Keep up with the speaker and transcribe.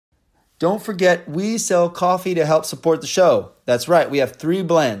Don't forget, we sell coffee to help support the show. That's right, we have 3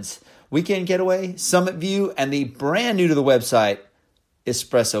 blends: Weekend Getaway, Summit View, and the brand new to the website,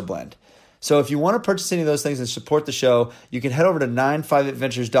 Espresso Blend. So if you want to purchase any of those things and support the show, you can head over to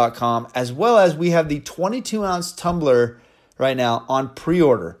 95adventures.com, as well as we have the 22-ounce tumbler right now on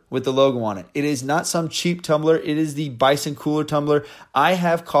pre-order with the logo on it. It is not some cheap tumbler. It is the Bison Cooler tumbler. I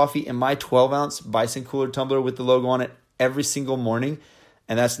have coffee in my 12-ounce Bison Cooler tumbler with the logo on it every single morning,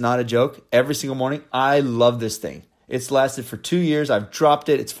 and that's not a joke. Every single morning. I love this thing. It's lasted for 2 years. I've dropped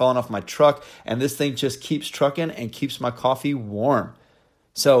it. It's fallen off my truck, and this thing just keeps trucking and keeps my coffee warm.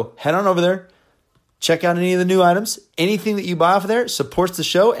 So head on over there. Check out any of the new items. Anything that you buy off of there supports the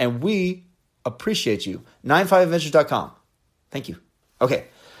show, and we appreciate you. 95adventures.com. Thank you. Okay,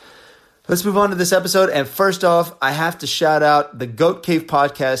 let's move on to this episode. And first off, I have to shout out the Goat Cave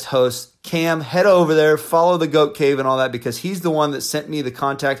podcast host, Cam. Head over there, follow the Goat Cave and all that, because he's the one that sent me the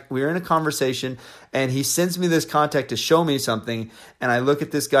contact. We were in a conversation, and he sends me this contact to show me something. And I look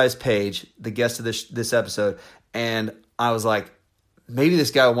at this guy's page, the guest of this episode, and I was like, maybe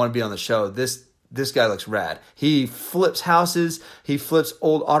this guy will want to be on the show. This guy looks rad. He flips houses. He flips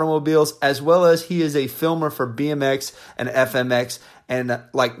old automobiles, as well as he is a filmer for BMX and FMX, and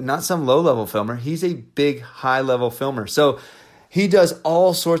like not some low-level filmer. He's a big, high-level filmer. So he does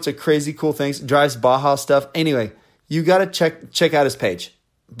all sorts of crazy cool things, drives Baja stuff. Anyway, you got to check out his page.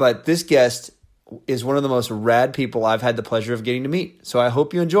 But this guest is one of the most rad people I've had the pleasure of getting to meet. So I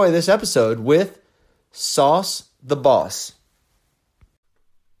hope you enjoy this episode with Sauce the Boss.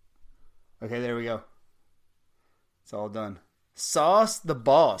 Okay, there we go. It's all done. Sauce the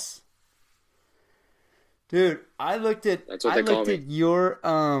Boss. Dude, I looked at your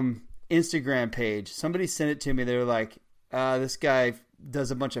Instagram page. Somebody sent it to me. They were like, this guy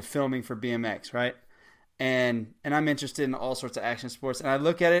does a bunch of filming for BMX, right? And I'm interested in all sorts of action sports. And I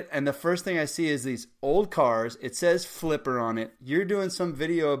look at it, and the first thing I see is these old cars. It says Flipper on it. You're doing some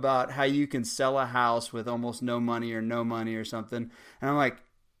video about how you can sell a house with almost no money or something. And I'm like,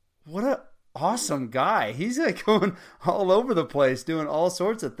 what a awesome guy. He's like going all over the place doing all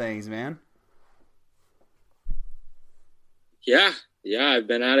sorts of things, man. Yeah, I've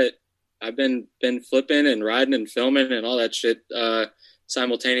been at it. I've been flipping and riding and filming and all that shit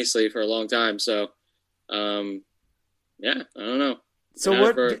simultaneously for a long time. So I don't know.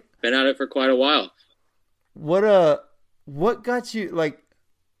 Been at it for quite a while. What got you like?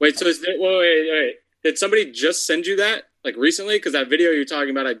 Wait, so wait. Did somebody just send you that? Like recently? Because that video you're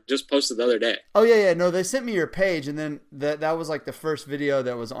talking about, I just posted the other day. Oh, yeah. No, they sent me your page, and then that was like the first video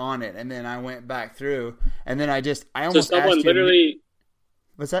that was on it. And then I went back through, and then I almost so someone asked literally... you...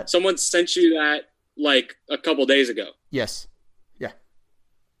 What's that? Someone sent you that like a couple days ago. Yes. Yeah.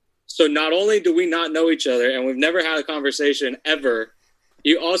 So not only do we not know each other, and we've never had a conversation ever,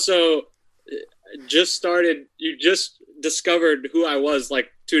 you also just discovered who I was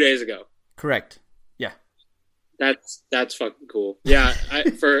like 2 days ago. Correct. That's fucking cool. Yeah,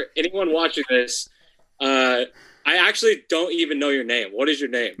 for anyone watching this, I actually don't even know your name. What is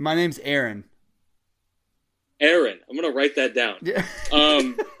your name? My name's Aaron. Aaron. I'm gonna write that down. Yeah.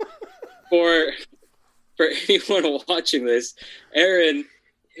 For anyone watching this, Aaron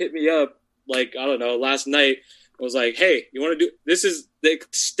hit me up like, I don't know, last night. Was like, hey, you want to do? This is the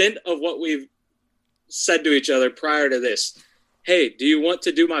extent of what we've said to each other prior to this. Hey, do you want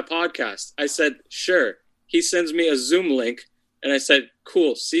to do my podcast? I said, sure. He sends me a Zoom link, and I said,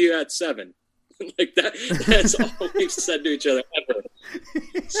 cool, see you at 7. Like that's all we've said to each other ever.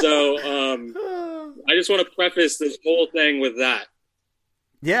 So I just want to preface this whole thing with that.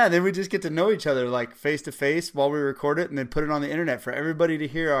 Yeah, then we just get to know each other like face to face while we record it, and then put it on the internet for everybody to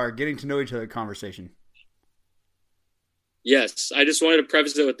hear our getting to know each other conversation. Yes, I just wanted to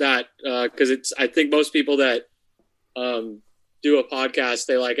preface it with that because I think most people that do a podcast,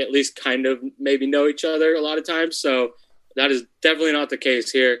 they like at least kind of maybe know each other a lot of times. So that is definitely not the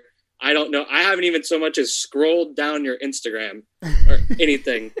case here. I don't know. I haven't even so much as scrolled down your Instagram or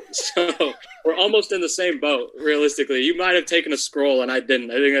anything. So we're almost in the same boat, realistically. You might have taken a scroll and I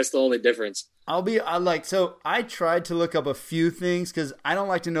didn't. I think that's the only difference. I tried to look up a few things because I don't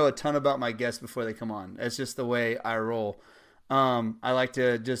like to know a ton about my guests before they come on. That's just the way I roll. I like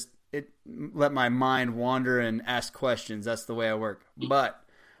to just let my mind wander and ask questions. That's the way I work. But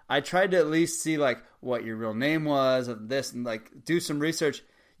I tried to at least see like what your real name was of this and like do some research.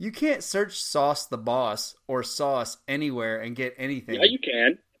 You can't search Sauce the Boss or Sauce anywhere and get anything. Yeah, you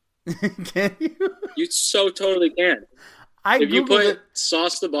can. Can you? You so totally can. If you put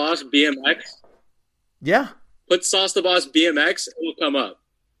Sauce the Boss BMX. Yeah. Put Sauce the Boss BMX, it will come up.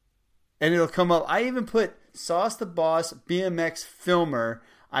 And it'll come up. I even put Sauce the Boss BMX filmer.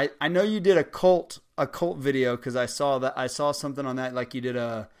 I know you did a cult video because I saw something on that. Like you did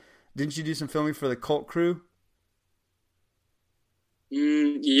didn't you do some filming for the Cult Crew?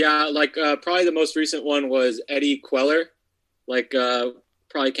 Yeah, like probably the most recent one was Eddie Queller. Like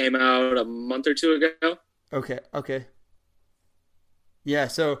probably came out a month or two ago. Okay. Yeah,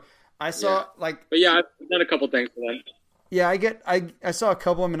 so I saw but yeah, I've done a couple things for them. Yeah, I saw a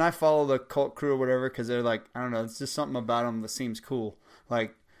couple of them, and I follow the Cult Crew or whatever because they're like, I don't know, it's just something about them that seems cool.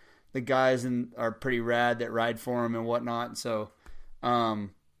 Like the guys are pretty rad that ride for them and whatnot. So,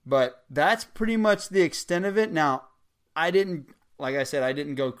 but that's pretty much the extent of it. Now, like I said, I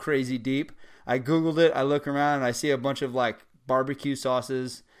didn't go crazy deep. I Googled it. I look around and I see a bunch of like barbecue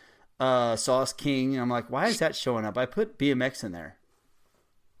sauces, Sauce King. And I'm like, why is that showing up? I put BMX in there.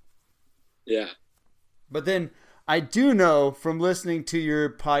 Yeah. But then I do know from listening to your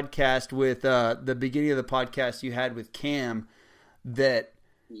podcast with the beginning of the podcast you had with Cam that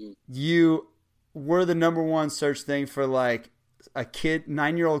you were the number one search thing for like a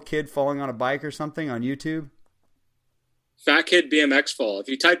 9-year-old kid falling on a bike or something on YouTube. Fat kid BMX fall. If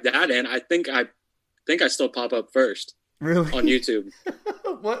you type that in, I think I still pop up first. Really? On YouTube.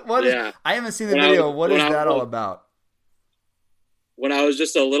 What is, I haven't seen the video. What is that all about? When I was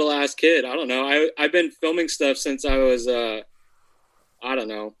just a little ass kid, I don't know. I've been filming stuff since I was I don't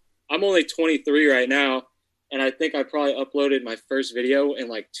know. I'm only 23 right now, and I think I probably uploaded my first video in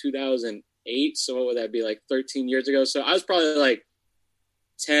like 2008. So what would that be, like 13 years ago? So I was probably like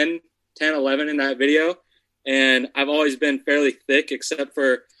 10, 11 in that video. And I've always been fairly thick, except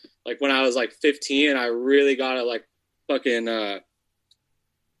for like when I was like 15 and I really got to like fucking, I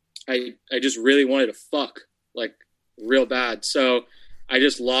just really wanted to fuck like real bad. So I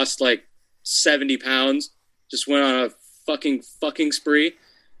just lost like 70 pounds, just went on a fucking spree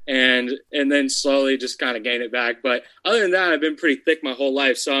and then slowly just kind of gained it back. But other than that, I've been pretty thick my whole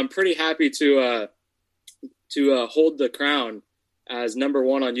life. So I'm pretty happy to hold the crown as number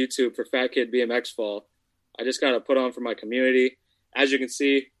one on YouTube for Fat Kid BMX Fall. I just got to put on for my community. As you can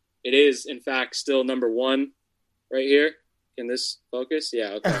see, it is, in fact, still number one right here. Can this focus?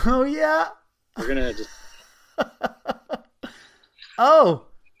 Yeah, okay. Oh, yeah. We're going to just... Oh.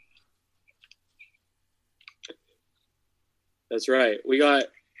 That's right. We got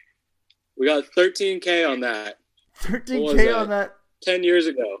 13K on that. 13K on that? 10 years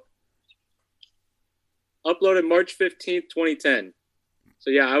ago. Uploaded March 15th, 2010. So,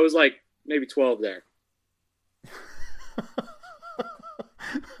 yeah, I was like maybe 12 there.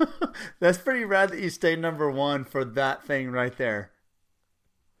 That's pretty rad that you stayed number one for that thing right there.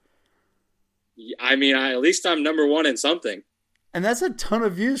 I mean, at least I'm number one in something. And that's a ton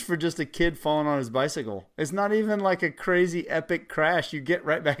of views for just a kid falling on his bicycle. It's not even like a crazy epic crash. You get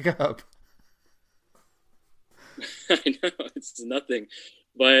right back up. I know, it's nothing.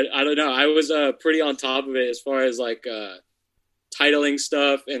 But I don't know. I was pretty on top of it as far as like titling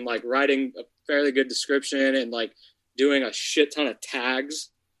stuff and like writing a fairly good description and like doing a shit ton of tags.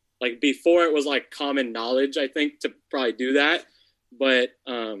 Like before it was like common knowledge, I think, to probably do that. But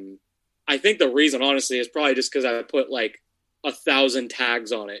I think the reason, honestly, is probably just because I put like 1,000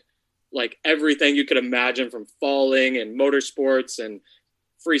 tags on it. Like everything you could imagine, from falling and motorsports and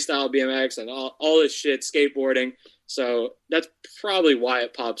freestyle BMX and all this shit, skateboarding. So that's probably why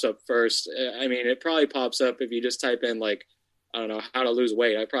it pops up first. I mean, it probably pops up if you just type in like, I don't know, how to lose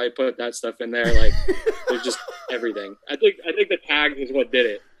weight. I probably put that stuff in there. Like there's just everything. I think the tag is what did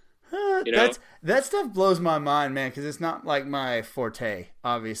it. You know? That stuff blows my mind, man, because it's not like my forte,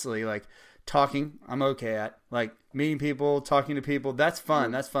 obviously. Like talking, I'm okay at. Like meeting people, talking to people, that's fun.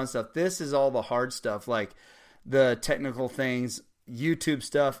 Mm-hmm. That's fun stuff. This is all the hard stuff, like the technical things, YouTube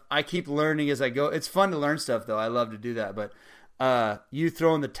stuff. I keep learning as I go. It's fun to learn stuff, though. I love to do that. But you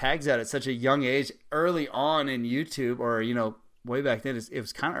throwing the tags out at such a young age, early on in YouTube, or, you know, way back then, it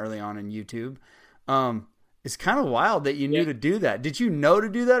was kind of early on in YouTube. It's kind of wild that you knew to do that. Did you know to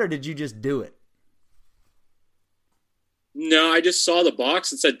do that, or did you just do it? No, I just saw the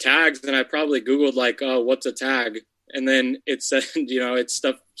box that said tags, and I probably Googled like, oh, what's a tag? And then it said, you know, it's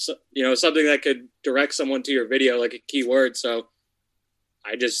stuff, you know, something that could direct someone to your video, like a keyword. So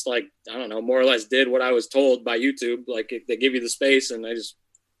I just like, I don't know, more or less did what I was told by YouTube. Like they give you the space, and I just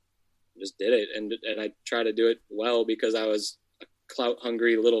did it. And I try to do it well because I was a clout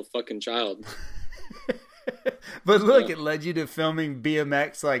hungry little fucking child. But look, it led you to filming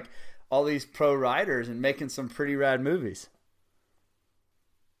BMX, like all these pro riders, and making some pretty rad movies.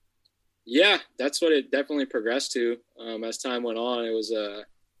 Yeah, that's what it definitely progressed to. As time went on, it was,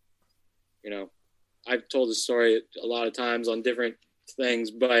 you know, I've told the story a lot of times on different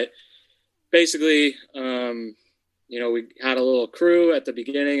things, but basically, we had a little crew at the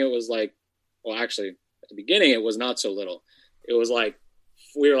beginning. It was like, well, actually, at the beginning, it was not so little. It was like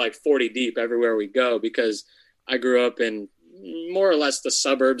we were like 40 deep everywhere we go because I grew up in more or less the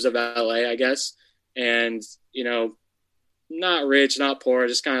suburbs of LA, I guess. And, not rich, not poor,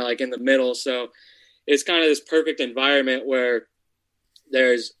 just kind of like in the middle. So it's kind of this perfect environment where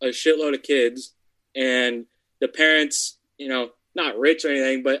there's a shitload of kids and the parents, not rich or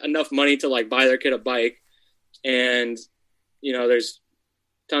anything, but enough money to like buy their kid a bike. And, there's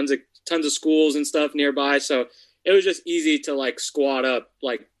tons of schools and stuff nearby. So it was just easy to like squat up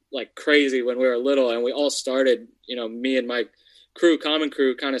like crazy when we were little. And we all started, me and my crew, Common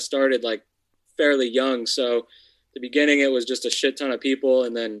Crew, kind of started like fairly young. So the beginning, it was just a shit ton of people.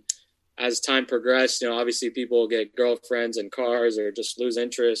 And then as time progressed, obviously people get girlfriends and cars or just lose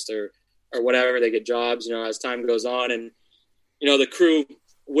interest or whatever. They get jobs, as time goes on. And, the crew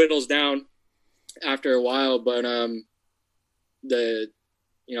whittles down after a while. But a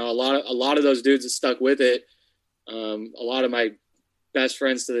lot of those dudes that stuck with it, a lot of my best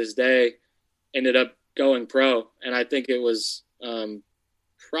friends to this day ended up going pro. And I think it was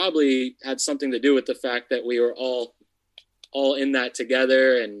probably had something to do with the fact that we were all in that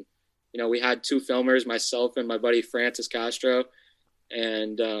together. And, we had two filmers, myself and my buddy Francis Castro.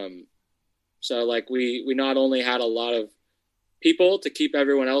 And so like we not only had a lot of people to keep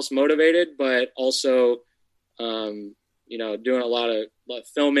everyone else motivated, but also, doing a lot of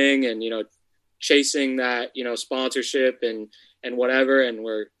filming and, chasing that, sponsorship and whatever. And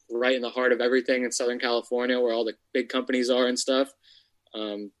we're right in the heart of everything in Southern California where all the big companies are and stuff.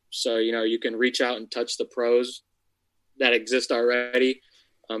 So, you can reach out and touch the pros that exist already.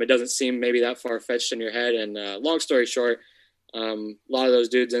 It doesn't seem maybe that far-fetched in your head. And long story short, a lot of those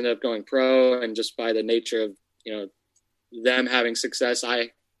dudes ended up going pro. And just by the nature of, them having success,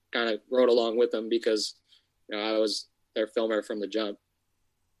 I kind of rode along with them because, I was their filmer from the jump.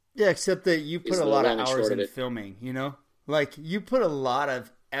 Yeah, except that you put a lot of hours in filming, Like, you put a lot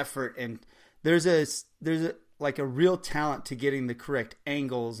of effort and there's a real talent to getting the correct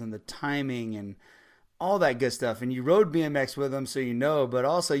angles and the timing and all that good stuff. And you rode BMX with them, so but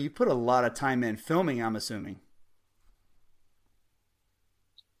also you put a lot of time in filming, I'm assuming.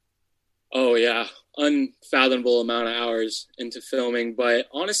 Oh, yeah. Unfathomable amount of hours into filming. But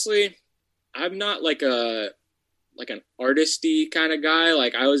honestly, I'm not like an artisty kind of guy.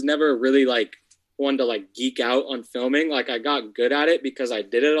 Like, I was never really like one to like geek out on filming. Like, I got good at it because I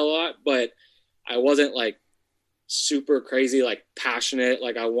did it a lot, but I wasn't like super crazy, like passionate.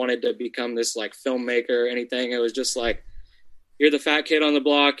 Like I wanted to become this like filmmaker or anything. It was just like, you're the fat kid on the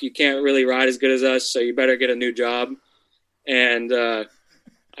block. You can't really ride as good as us. So you better get a new job. And,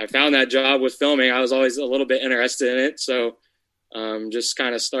 I found that job with filming. I was always a little bit interested in it. So, just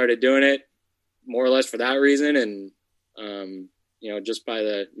kind of started doing it more or less for that reason. And, just by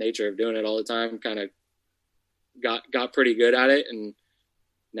the nature of doing it all the time, kind of got pretty good at it. And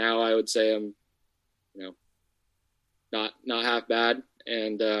now I would say I'm, not half bad.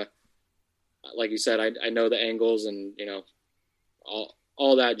 And, like you said, I know the angles and,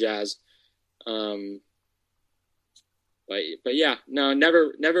 all that jazz. But yeah, no,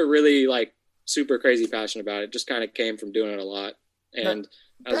 never really like super crazy passionate about it. Just kind of came from doing it a lot. And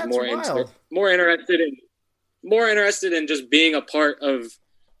I was more interested in just being a part of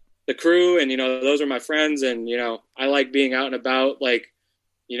the crew. And, those are my friends. And, I like being out and about, like,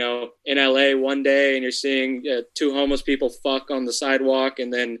 in LA one day and you're seeing two homeless people fuck on the sidewalk.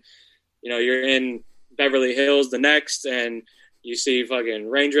 And then, you're in Beverly Hills the next and you see fucking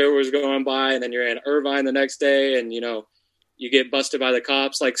Range Rovers going by. And then you're in Irvine the next day and, you get busted by the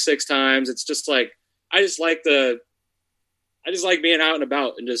cops like 6 times. It's just like, I just like being out and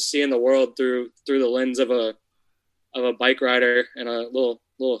about and just seeing the world through the lens of a bike rider and a little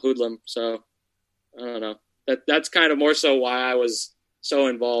hoodlum. So I don't know, that's kind of more so why I was so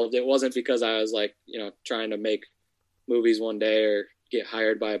involved. It wasn't because I was like, trying to make movies one day or get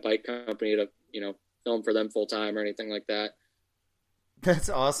hired by a bike company to, film for them full time or anything like that. That's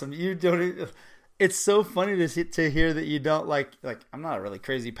awesome. You don't. It's so funny to hear that you don't like. I'm not really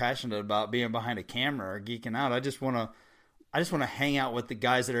crazy passionate about being behind a camera or geeking out. I just want to hang out with the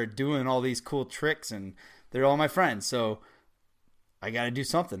guys that are doing all these cool tricks, and they're all my friends. So I got to do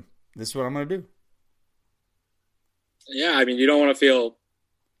something. This is what I'm going to do. Yeah, I mean, you don't want to feel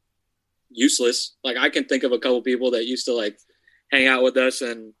useless. Like, I can think of a couple people that used to like hang out with us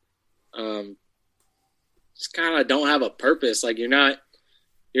and just kind of don't have a purpose. Like, you're not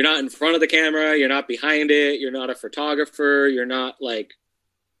in front of the camera. You're not behind it. You're not a photographer. You're not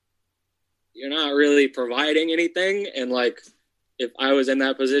really providing anything. And like, if I was in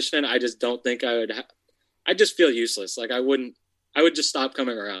that position, I just don't think I would I just feel useless. Like I would just stop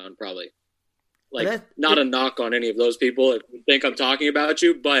coming around probably. Like not a knock on any of those people if you think I'm talking about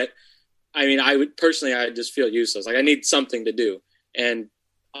you, but I mean, I just feel useless. Like I need something to do. And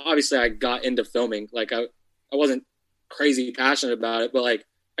obviously I got into filming. Like I wasn't crazy passionate about it, but like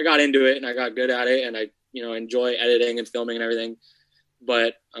I got into it and I got good at it and I, enjoy editing and filming and everything.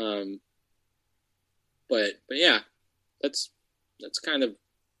 But yeah, that's kind of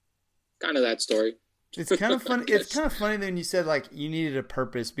that story. It's kind of funny. It's kind of funny when you said like you needed a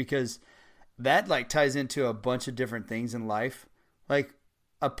purpose, because that like ties into a bunch of different things in life. Like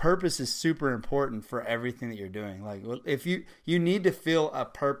a purpose is super important for everything that you're doing. Like if you need to feel a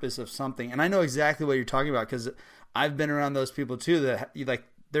purpose of something, and I know exactly what you're talking about because I've been around those people too that like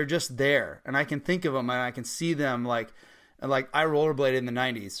they're just there, and I can think of them and I can see them like I rollerbladed in the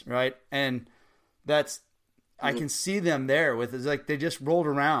 90s, right? And I can see them there with it's like they just rolled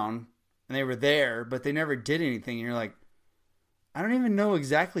around and they were there, but they never did anything. And you're like, I don't even know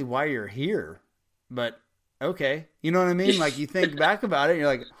exactly why you're here, but okay. You know what I mean? Like you think back about it and you're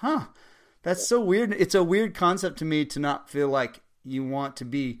like, huh, that's so weird. It's a weird concept to me to not feel like you want to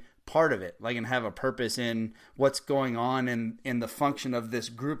be part of it, like, and have a purpose in what's going on in the function of this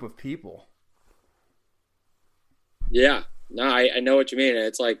group of people. Yeah, no, I know what you mean.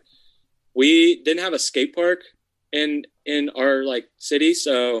 It's like we didn't have a skate park in our like city,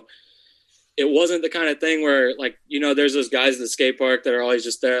 so it wasn't the kind of thing where like there's those guys at the skate park that are always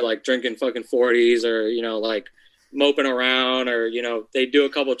just there like drinking fucking 40s or like moping around or they do a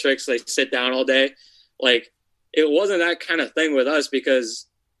couple tricks, they sit down all day. Like it wasn't that kind of thing with us because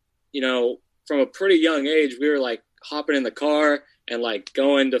from a pretty young age we were like hopping in the car and like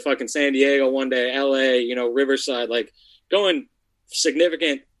going to fucking San Diego one day, LA, Riverside, like going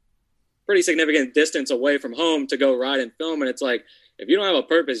pretty significant distance away from home to go ride and film. And it's like, if you don't have a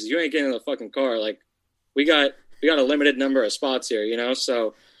purpose, you ain't getting in the fucking car. Like we got a limited number of spots here,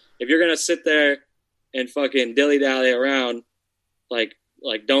 so if you're going to sit there and fucking dilly dally around, like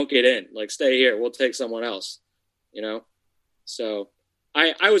don't get in, like stay here. We'll take someone else, So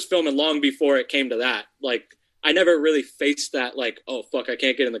I was filming long before it came to that. Like I never really faced that, like, oh fuck, I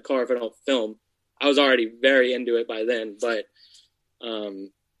can't get in the car if I don't film. I was already very into it by then, but I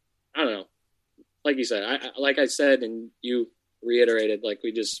don't know. Like you said, like I said, and you reiterated, like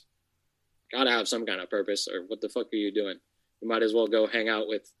we just gotta have some kind of purpose, or what the fuck are you doing? You might as well go hang out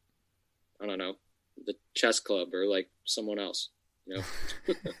with, I don't know, the chess club or like someone else, The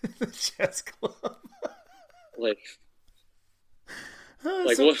chess club. Like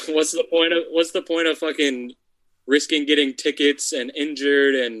what's the point of fucking risking getting tickets and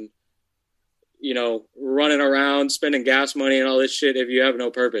injured and running around spending gas money and all this shit if you have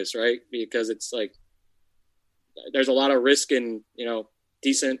no purpose, right? Because it's like there's a lot of risk in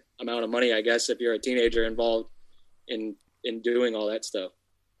decent amount of money, I guess, if you're a teenager involved in doing all that stuff.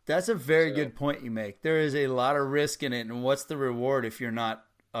 That's a very good point you make. There is a lot of risk in it, and what's the reward if you're not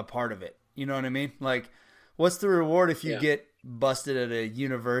a part of it? You know what I mean? Like, what's the reward if you get busted at a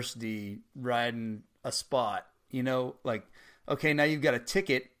university riding a spot? Like, okay, now you've got a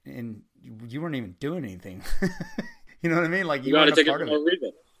ticket and you weren't even doing anything. You know what I mean? Like you got a ticket for no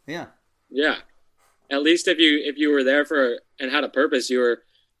reason. Yeah. Yeah. At least if you were there and had a purpose, you were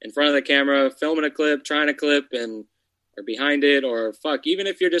in front of the camera, filming a clip, trying a clip, or behind it, or fuck, even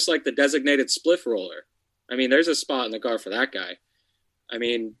if you're just like the designated spliff roller. I mean, there's a spot in the car for that guy. I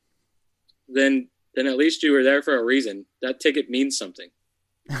mean, then at least you were there for a reason. That ticket means something.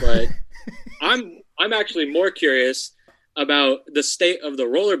 But I'm actually more curious about the state of the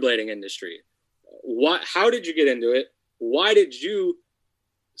rollerblading industry. How did you get into it? Why did you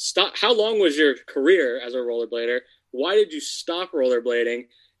stop? How long was your career as a rollerblader? Why did you stop rollerblading?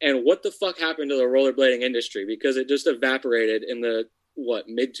 And what the fuck happened to the rollerblading industry? Because it just evaporated in the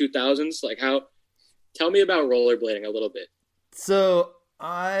mid 2000s. Like tell me about rollerblading a little bit. So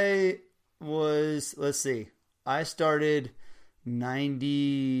I started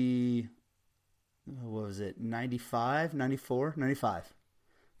 95, 94, 95. I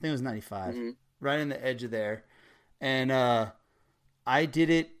think it was 95, right in the edge of there. And I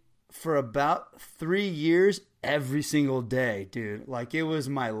did it for about 3 years every single day, dude. Like it was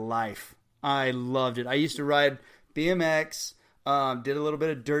my life. I loved it. I used to ride BMX, did a little bit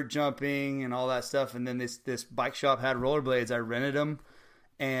of dirt jumping and all that stuff. And then this bike shop had rollerblades. I rented them.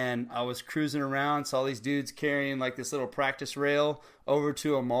 And I was cruising around, saw these dudes carrying like this little practice rail over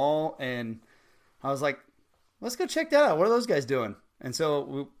to a mall, and I was like, let's go check that out. What are those guys doing? And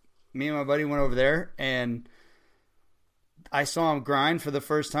so me and my buddy went over there, and I saw him grind for the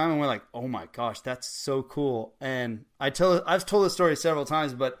first time, and we're like, oh my gosh, that's so cool. And I've told this story several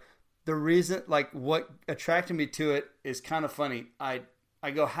times, but the reason, like what attracted me to it is kind of funny. I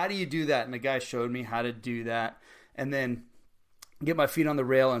go, how do you do that? And the guy showed me how to do that, and then get my feet on the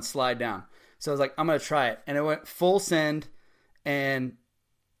rail and slide down. So I was like, I'm going to try it. And it went full send, and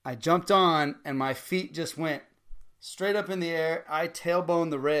I jumped on, and my feet just went straight up in the air. I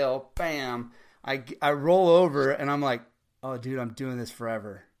tailbone the rail, bam. I roll over, and I'm like, oh, dude, I'm doing this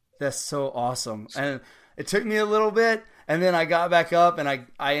forever. That's so awesome. And it took me a little bit, and then I got back up, and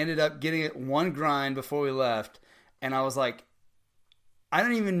I ended up getting it one grind before we left. And I was like, I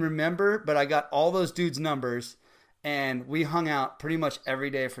don't even remember, but I got all those dudes' numbers, and we hung out pretty much every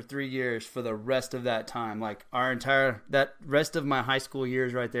day for 3 years for the rest of that time. Like that rest of my high school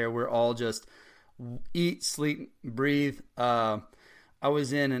years right there, we're all just eat, sleep, breathe. I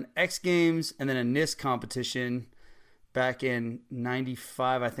was in an X Games and then a NIST competition back in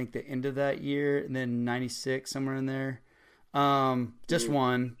 95, I think the end of that year, and then 96, somewhere in there. Just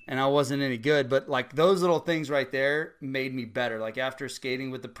one, and I wasn't any good, but like those little things right there made me better. Like after skating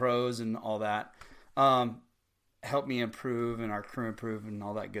with the pros and all that, helped me improve and our crew improve and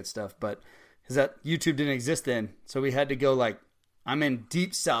all that good stuff. But because that YouTube didn't exist then, so we had to go like, I'm in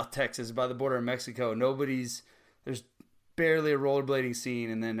deep South Texas by the border of Mexico. There's barely a rollerblading scene,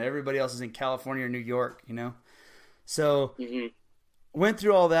 and then everybody else is in California or New York, you know? So went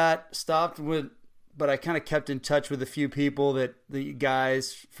through all that, but I kind of kept in touch with a few people that the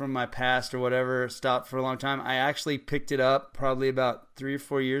guys from my past or whatever stopped for a long time. I actually picked it up probably about 3 or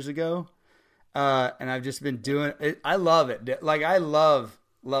 4 years ago. And I've just been doing it. I love it. Like I love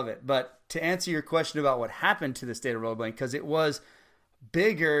it. But to answer your question about what happened to the state of rollerblading, because it was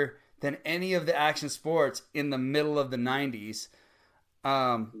bigger than any of the action sports in the middle of the 90s.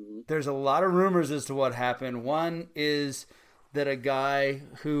 There's a lot of rumors as to what happened. One is that a guy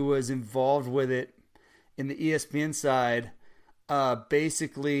who was involved with it in the ESPN side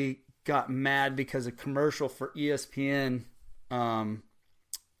basically got mad because a commercial for ESPN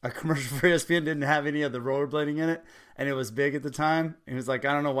didn't have any of the rollerblading in it, and it was big at the time. And he was like,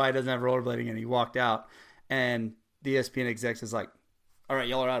 I don't know why it doesn't have rollerblading in it. He walked out, and the ESPN execs is like, all right,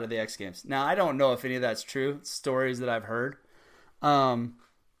 y'all are out of the X Games. Now, I don't know if any of that's true. It's stories that I've heard.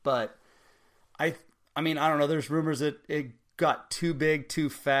 But I mean, I don't know. There's rumors that it got too big too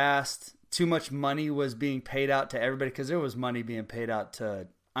fast. Too much money was being paid out to everybody, because there was money being paid out to,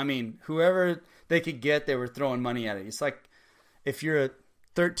 I mean, whoever they could get, they were throwing money at it. It's like if you're a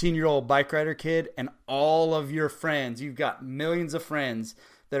 13-year-old bike rider kid and all of your friends, you've got millions of friends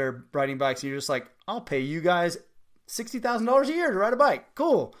that are riding bikes, and you're just like, I'll pay you guys $60,000 a year to ride a bike.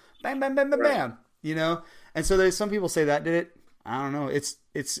 Cool. Bam, bam, bam, bam, bam. You know? And so some people say that did it. I don't know.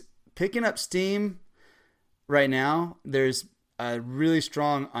 It's picking up steam right now. There's a really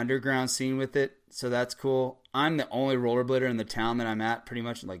strong underground scene with it, so that's cool. I'm the only rollerblader in the town that I'm at, pretty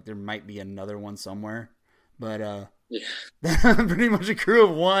much. Like there might be another one somewhere, but I'm pretty much a crew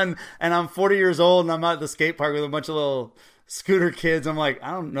of one, and I'm 40 years old, and I'm out at the skate park with a bunch of little scooter kids. I'm like,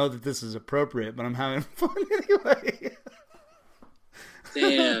 I don't know that this is appropriate, but I'm having fun anyway.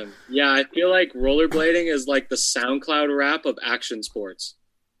 Damn. Yeah, I feel like rollerblading is like the SoundCloud rap of action sports.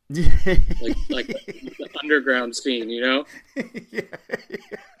 like the underground scene, you know? Yeah.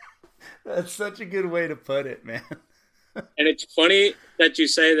 That's such a good way to put it, man. And it's funny that you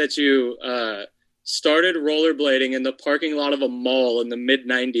say that you started rollerblading in the parking lot of a mall in the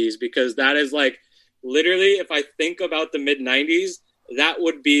mid-90s, because that is like literally, if I think about the mid-90s, that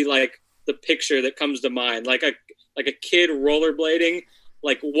would be like the picture that comes to mind. Like a kid rollerblading,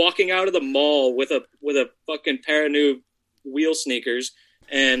 like walking out of the mall with a fucking pair of new wheel sneakers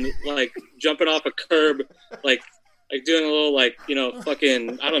and like jumping off a curb, like doing a little like, you know,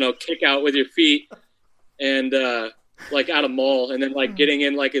 fucking, I don't know, kick out with your feet and like at a mall, and then like getting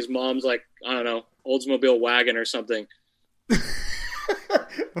in like his mom's like, I don't know, Oldsmobile wagon or something.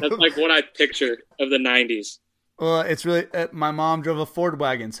 That's like what I picture of the 90s. Well, it's really my mom drove a Ford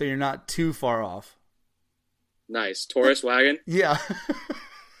wagon, so you're not too far off. Nice. Taurus wagon? Yeah.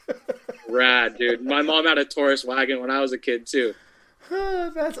 Rad, dude. My mom had a Taurus wagon when I was a kid too.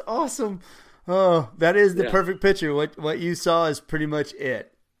 That's awesome. Oh, that is the perfect picture. What you saw is pretty much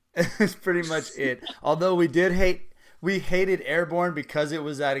it. It's pretty much it. Although we hated Airborne because it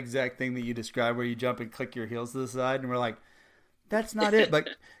was that exact thing that you described, where you jump and click your heels to the side, and we're like, that's not it. But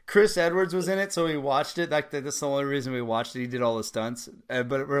Chris Edwards was in it, so we watched it. That's the only reason we watched it. He did all the stunts,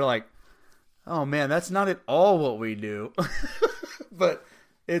 but we're like, oh man, that's not at all what we do. But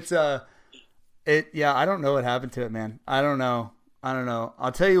it's I don't know what happened to it, man. I don't know.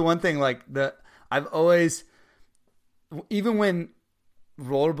 I'll tell you one thing, like I've always, even when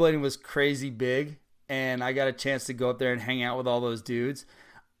rollerblading was crazy big and I got a chance to go up there and hang out with all those dudes,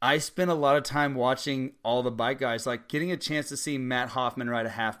 I spent a lot of time watching all the bike guys, like getting a chance to see Matt Hoffman ride a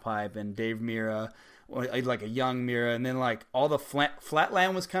half pipe and Dave Mira, like a young Mira, and then like all the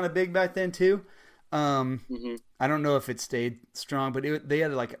flatland was kind of big back then too. I don't know if it stayed strong, but they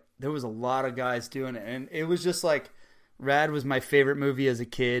had there was a lot of guys doing it, and it was just like Rad was my favorite movie as a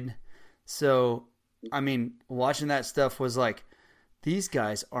kid. So I mean, watching that stuff was like, these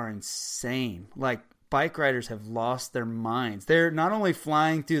guys are insane. Like, bike riders have lost their minds. They're not only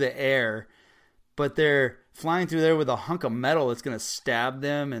flying through the air, but they're flying through there with a hunk of metal that's going to stab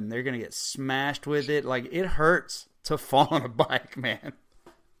them, and they're going to get smashed with it. Like, it hurts to fall on a bike, man.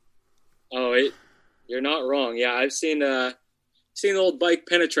 Oh, you're not wrong. Yeah, I've seen the old bike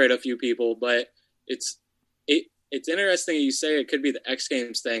penetrate a few people, but it's interesting you say it could be the X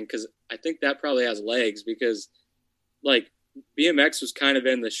Games thing, because I think that probably has legs, because like BMX was kind of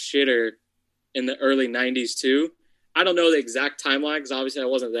in the shitter in the early 90s too. I don't know the exact timeline because obviously I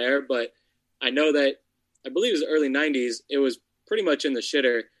wasn't there, but I know that I believe it was the early 90s. It was pretty much in the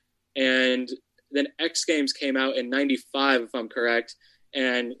shitter. And then X Games came out in 95, if I'm correct,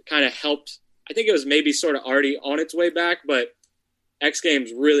 and kind of helped. I think it was maybe sort of already on its way back, but X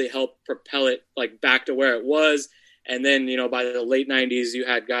Games really helped propel it like back to where it was. And then, you know, by the late 90s, you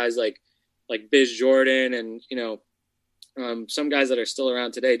had guys like Biz Jordan and, you know, some guys that are still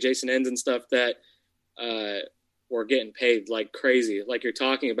around today, Jason Enns and stuff, that were getting paid like crazy, like you're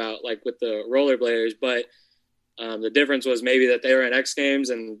talking about, like with the rollerbladers. But the difference was maybe that they were in X Games,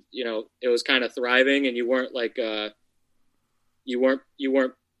 and you know it was kind of thriving, and you weren't like you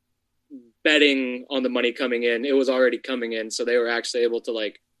weren't betting on the money coming in. It was already coming in, so they were actually able to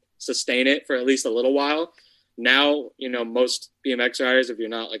like sustain it for at least a little while. Now, you know, most BMX riders, if you're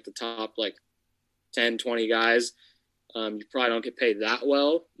not like the top like 10, 20 guys, you probably don't get paid that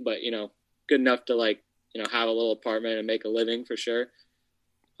well, but, you know, good enough to like, you know, have a little apartment and make a living for sure.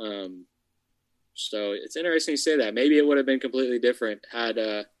 So it's interesting you say that. Maybe it would have been completely different had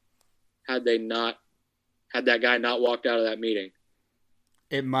that guy not walked out of that meeting.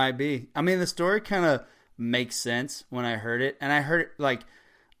 It might be. I mean, the story kind of makes sense when I heard it, and I heard it like,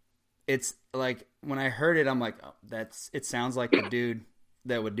 it's like when I heard it, I'm like, oh, it sounds like the dude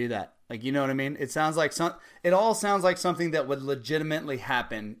that would do that. Like, you know what I mean? It sounds like it all sounds like something that would legitimately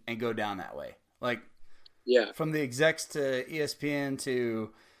happen and go down that way. Like, yeah, from the execs to ESPN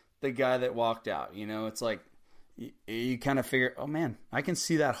to the guy that walked out, you know, it's like you kind of figure, oh man, I can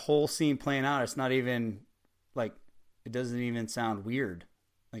see that whole scene playing out. It's not even like, it doesn't even sound weird.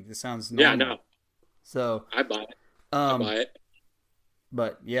 Like, it sounds normal. Yeah, no. So I buy it. I buy it.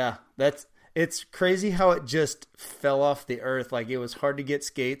 But yeah, it's crazy how it just fell off the earth. Like, it was hard to get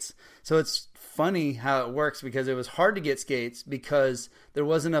skates. So it's funny how it works, because it was hard to get skates because there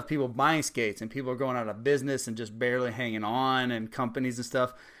wasn't enough people buying skates, and people are going out of business and just barely hanging on, and companies and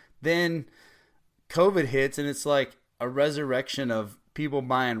stuff. Then COVID hits, and it's like a resurrection of people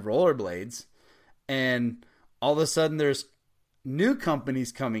buying rollerblades. And all of a sudden there's new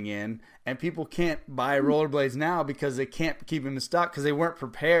companies coming in, and people can't buy rollerblades now because they can't keep them in stock because they weren't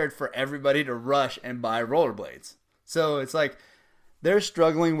prepared for everybody to rush and buy rollerblades. So it's like they're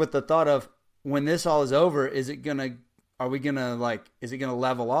struggling with the thought of, when this all is over, is it going to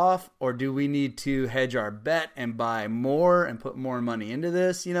level off, or do we need to hedge our bet and buy more and put more money into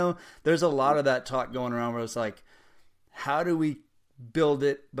this? You know, there's a lot of that talk going around where it's like, how do we build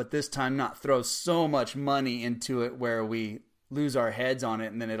it, but this time not throw so much money into it where we lose our heads on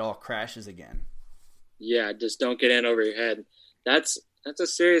it and then it all crashes again? Yeah, just don't get in over your head. That's a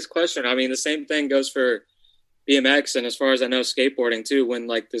serious question. I mean, the same thing goes for BMX, and as far as I know, skateboarding too. When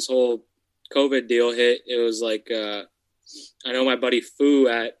like this whole COVID deal hit, it was like I know my buddy Fu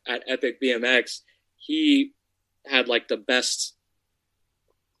at Epic BMX, he had like the best.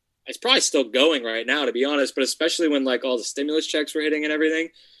 It's probably still going right now, to be honest, but especially when like all the stimulus checks were hitting and everything,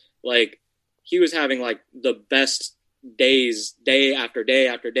 like he was having like the best days, day after day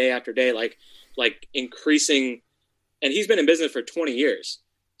after day after day, like increasing. And he's been in business for 20 years.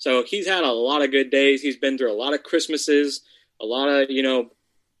 So he's had a lot of good days. He's been through a lot of Christmases, a lot of, you know,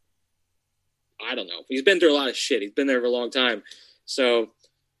 I don't know. He's been through a lot of shit. He's been there for a long time. So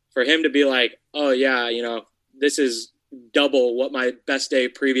for him to be like, oh yeah, you know, this is double what my best day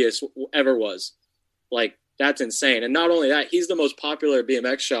previous ever was, like, that's insane. And not only that, he's the most popular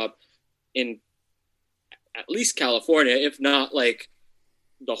BMX shop in at least California, if not like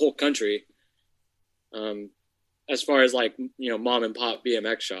the whole country, as far as like, you know, mom and pop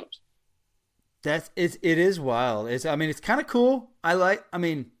BMX shops. It is wild. It's kind of cool. I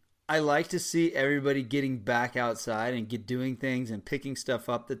like to see everybody getting back outside and doing things and picking stuff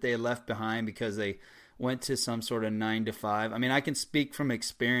up that they left behind because they went to some sort of 9 to 5. I mean, I can speak from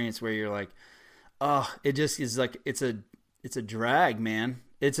experience where you're like, oh, it just is like, it's a drag, man.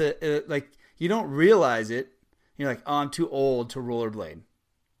 It's like, you don't realize it. You're like, oh, I'm too old to rollerblade.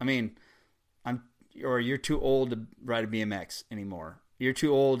 I mean, or you're too old to ride a BMX anymore. You're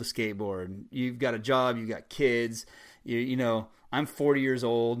too old to skateboard. You've got a job. You've got kids. You know, I'm 40 years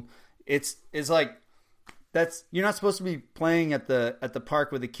old. It's like, you're not supposed to be playing at the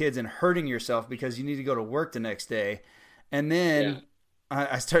park with the kids and hurting yourself because you need to go to work the next day. And then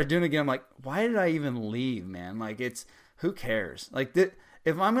I started doing it again. I'm like, why did I even leave, man? Like, who cares? Like,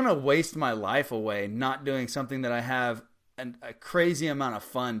 if I'm going to waste my life away not doing something that I have a crazy amount of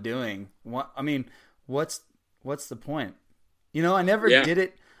fun doing, what's the point? You know, I never did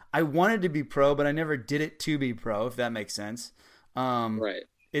it. I wanted to be pro, but I never did it to be pro, if that makes sense. Right.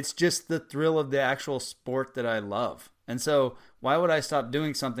 It's just the thrill of the actual sport that I love. And so why would I stop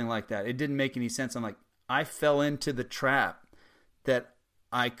doing something like that? It didn't make any sense. I'm like, I fell into the trap that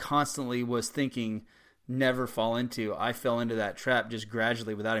I constantly was thinking never fall into. I fell into that trap just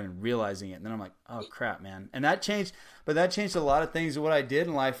gradually without even realizing it. And then I'm like, oh crap, man. And that changed a lot of things of what I did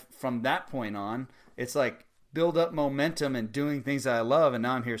in life from that point on. It's like build up momentum and doing things that I love. And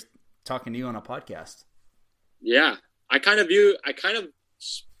now I'm here talking to you on a podcast. Yeah. I kind of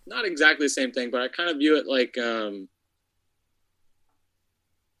not exactly the same thing, but I kind of view it like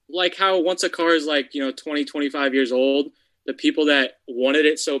how once a car is like, 20, 25 years old, the people that wanted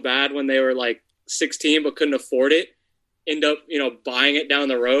it so bad when they were like 16 but couldn't afford it end up, buying it down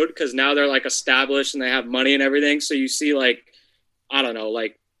the road because now they're like established and they have money and everything. So you see like, I don't know,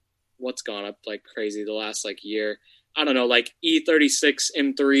 like what's gone up like crazy the last like year. I don't know, like E36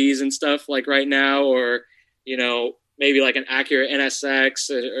 M3s and stuff like right now, or, maybe like an Acura NSX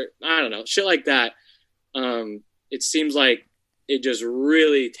or I don't know, shit like that. It seems like it just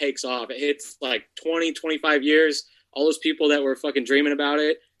really takes off. It hits like 20, 25 years. All those people that were fucking dreaming about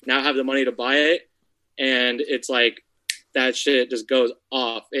it now have the money to buy it. And it's like that shit just goes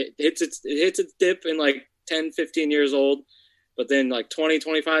off. It hits its dip in like 10, 15 years old. But then like 20,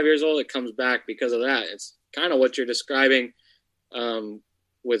 25 years old, it comes back because of that. It's kind of what you're describing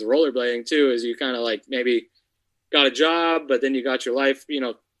with rollerblading too, is you kind of like maybe got a job, but then you got your life,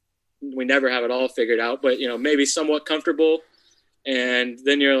 we never have it all figured out, but, maybe somewhat comfortable. And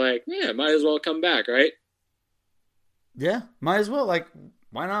then you're like, yeah, might as well come back, right? Yeah, might as well. Like,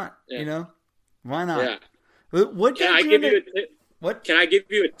 why not? Yeah. Why not? Yeah. Can I give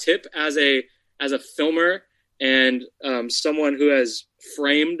you a tip as a filmer and someone who has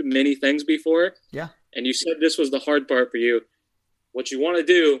framed many things before? Yeah. And you said this was the hard part for you. What you want to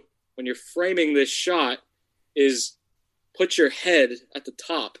do when you're framing this shot is put your head at the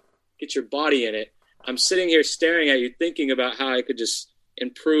top, get your body in it. I'm sitting here staring at you, thinking about how I could just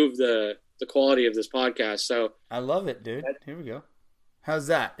improve the quality of this podcast. So I love it, dude. Here we go. How's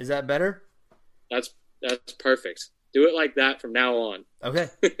that? Is that better? That's perfect. Do it like that from now on. Okay.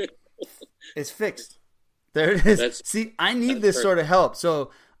 It's fixed. There it is. See, I need this sort of help.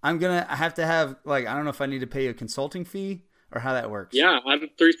 So I have to have, like, I don't know if I need to pay a consulting fee or how that works. Yeah, I'm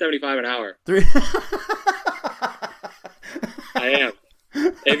 $3.75 an hour. I am.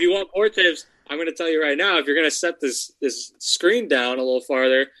 If you want more tips, I'm going to tell you right now, if you're going to set this screen down a little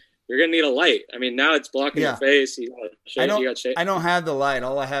farther, you're going to need a light. I mean, now it's blocking your face. You got shade. I don't have the light.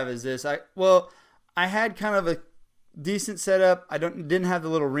 All I have is this. I had kind of a decent setup. I didn't have the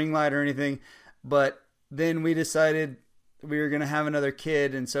little ring light or anything, but then we decided we were going to have another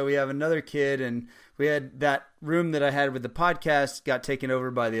kid, and so we have another kid, and we had that room that I had with the podcast got taken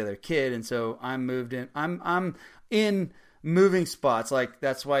over by the other kid, and so I moved in. I'm in moving spots. Like,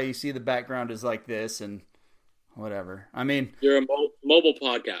 that's why you see the background is like this and whatever. I mean, you're a mobile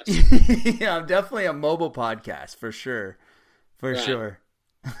podcast. Yeah, I'm definitely a mobile podcast for sure. For sure.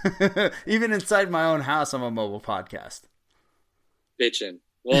 Even inside my own house, I'm a mobile podcast. Bitchin'.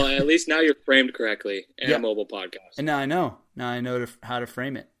 Well, at least now you're framed correctly and a mobile podcast. And now I know. How to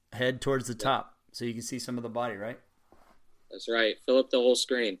frame it. Head towards the top so you can see some of the body, right? That's right. Fill up the whole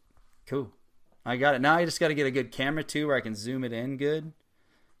screen. Cool. I got it. Now I just got to get a good camera too where I can zoom it in good.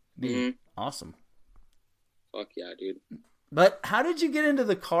 Be awesome. Fuck yeah, dude. But how did you get into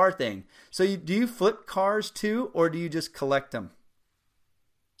the car thing? So do you flip cars too, or do you just collect them?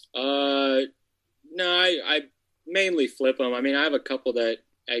 No, I mainly flip them. I mean, I have a couple that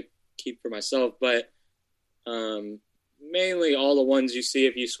I keep for myself, but mainly all the ones you see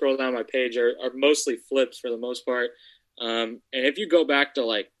if you scroll down my page are mostly flips for the most part. And if you go back to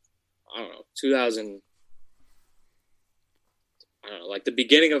like, I don't know, 2000, like the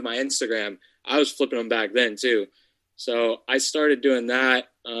beginning of my Instagram, I was flipping them back then too. So I started doing that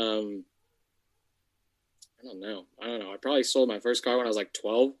I don't know. I probably sold my first car when I was like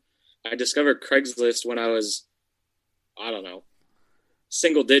 12. I discovered Craigslist when I was, I don't know,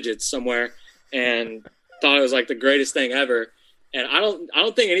 single digits somewhere, and thought it was like the greatest thing ever. And I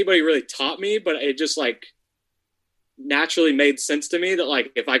don't think anybody really taught me, but it just like naturally made sense to me that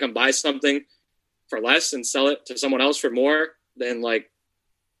like if I can buy something for less and sell it to someone else for more, then like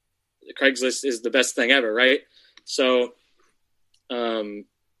Craigslist is the best thing ever, right? So, and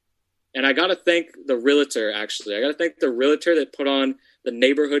I got to thank the realtor, actually. I got to thank the realtor that put on the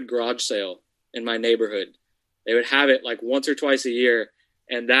neighborhood garage sale in my neighborhood. They would have it like once or twice a year,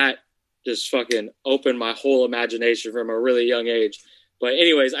 and that just fucking opened my whole imagination from a really young age. But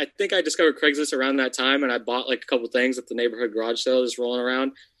anyways, I think I discovered Craigslist around that time, and I bought like a couple things at the neighborhood garage sale just rolling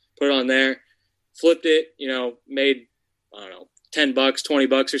around, put it on there, flipped it, made, I don't know, $10,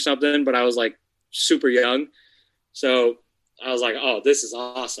 $20 or something, but I was like super young. So I was like, oh, this is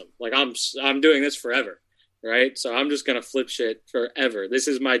awesome. Like I'm doing this forever. Right. So I'm just going to flip shit forever. This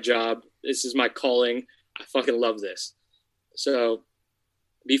is my job. This is my calling. I fucking love this. So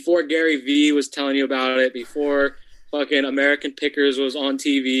before Gary Vee was telling you about it, before fucking American Pickers was on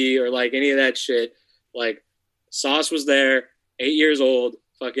TV or like any of that shit, like Sauce was there, 8 years old,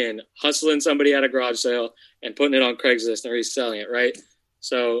 fucking hustling somebody at a garage sale and putting it on Craigslist and reselling it. Right.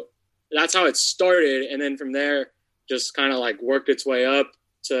 So that's how it started. And then from there, just kind of like worked its way up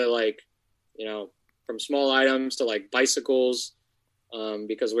to like, from small items to like bicycles,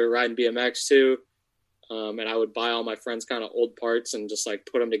 because we were riding BMX too. And I would buy all my friends' kind of old parts and just like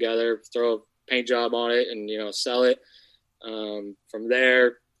put them together, throw a paint job on it and, sell it. From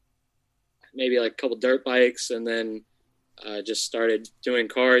there, maybe like a couple dirt bikes, and then just started doing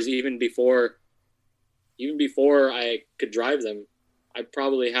cars even before I could drive them. I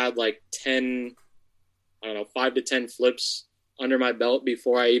probably had like 5 to 10 flips under my belt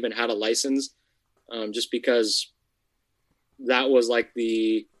before I even had a license. Just because that was like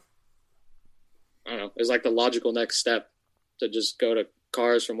it was like the logical next step to just go to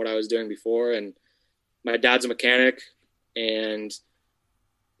cars from what I was doing before. And my dad's a mechanic and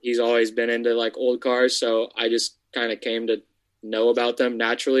he's always been into like old cars. So I just kind of came to know about them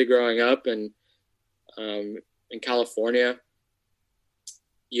naturally growing up. And in California,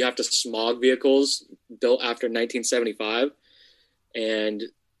 you have to smog vehicles built after 1975. And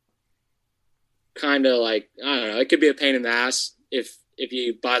kind of like, I don't know, it could be a pain in the ass if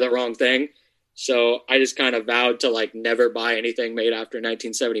you buy the wrong thing. So I just kind of vowed to like never buy anything made after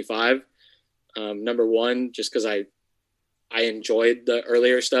 1975. Number one, just because I enjoyed the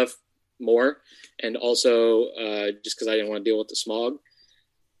earlier stuff more, and also just because I didn't want to deal with the smog.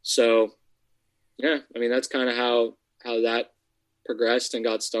 So yeah, I mean, that's kind of how that progressed and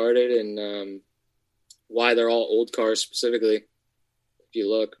got started, and why they're all old cars specifically, if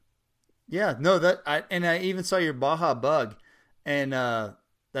you look. Yeah, no, I even saw your Baja Bug, and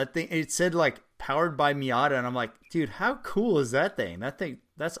that thing, it said like powered by Miata, and I'm like, dude, how cool is that thing?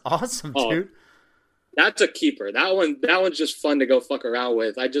 That's awesome, dude. That's a keeper. That one's just fun to go fuck around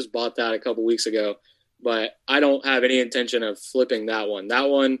with. I just bought that a couple weeks ago, but I don't have any intention of flipping that one. That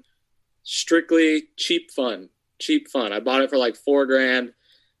one, strictly cheap fun. I bought it for like $4,000.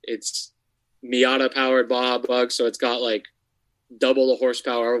 It's Miata powered Baja Bug, so it's got like double the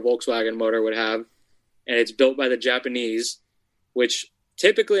horsepower a Volkswagen motor would have, and it's built by the Japanese, which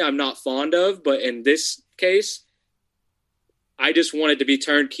typically I'm not fond of, but in this case, I just want it to be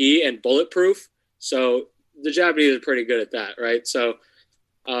turnkey and bulletproof. So the Japanese are pretty good at that, right? So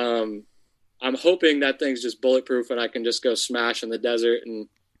I'm hoping that thing's just bulletproof and I can just go smash in the desert and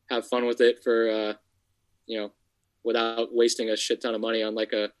have fun with it for, without wasting a shit ton of money on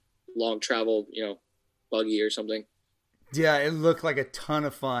like a long travel, buggy or something. Yeah, it looked like a ton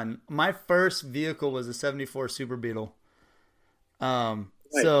of fun. My first vehicle was a 74 Super Beetle.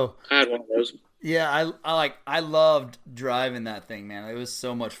 So I had one of those. Yeah, I loved driving that thing, man. It was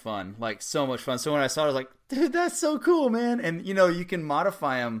so much fun. Like, so much fun. So when I saw it, I was like, dude, that's so cool, man. And, you can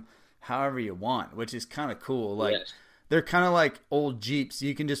modify them however you want, which is kind of cool. Like, yes. They're kind of like old Jeeps.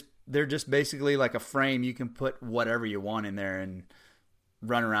 They're just basically like a frame. You can put whatever you want in there and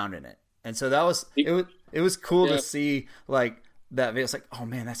run around in it. And so that was, it was cool to see, like, that. It's like, oh,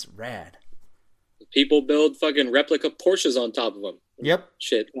 man, that's rad. People build fucking replica Porsches on top of them. Yep.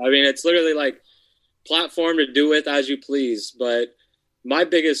 Shit. I mean, it's literally like platform to do with as you please. But my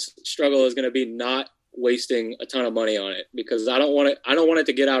biggest struggle is going to be not wasting a ton of money on it, because I don't want it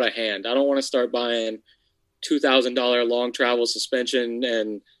to get out of hand. I don't want to start buying $2,000 long travel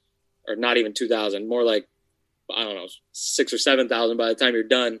suspension or not even 2,000, more like, I don't know, 6,000 or 7,000 by the time you're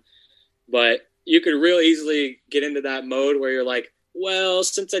done. But you could real easily get into that mode where you're like well,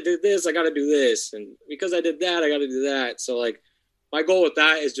 since I did this, I got to do this, and because I did that, I got to do that. So like, my goal with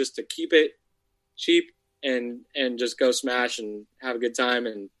that is just to keep it cheap and just go smash and have a good time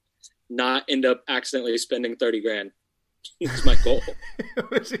and not end up accidentally spending 30 grand. That's my goal.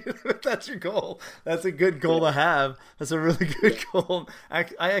 That's your goal. That's a good goal to have. That's a really good goal. I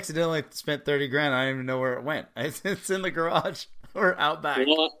accidentally spent 30 grand. I don't even know where it went. It's in the garage or out back.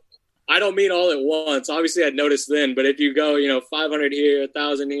 Well, I don't mean all at once. Obviously, I'd noticed then. But if you go, 500 here,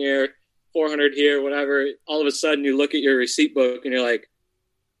 1,000 here, 400 here, whatever, all of a sudden you look at your receipt book and you're like,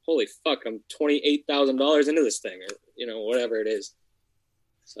 holy fuck, I'm $28,000 into this thing, or, whatever it is.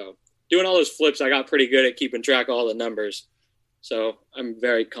 So doing all those flips, I got pretty good at keeping track of all the numbers. So I'm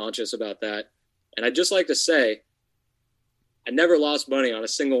very conscious about that. And I'd just like to say, I never lost money on a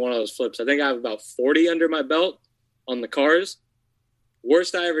single one of those flips. I think I have about 40 under my belt on the cars.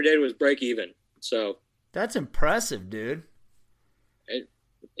 Worst I ever did was break even. So that's impressive, dude.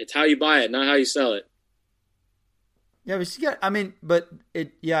 It's how you buy it, not how you sell it. Yeah,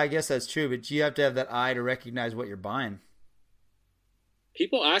 I guess that's true, but you have to have that eye to recognize what you're buying.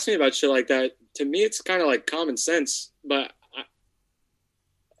 People ask me about shit like that. To me, it's kind of like common sense, but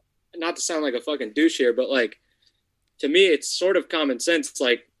not to sound like a fucking douche here, but like, to me, it's sort of common sense.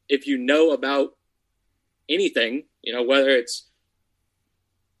 Like, if you know about anything, whether it's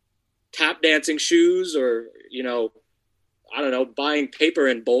tap dancing shoes or, I don't know, buying paper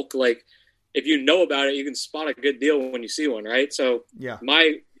in bulk, like, if you know about it, you can spot a good deal when you see one, right? So yeah,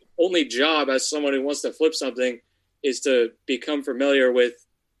 my only job as someone who wants to flip something is to become familiar with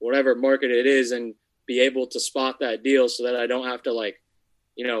whatever market it is and be able to spot that deal so that I don't have to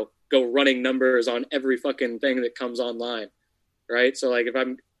go running numbers on every fucking thing that comes online, right? So like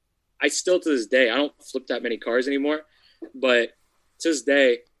I still to this day, I don't flip that many cars anymore, but to this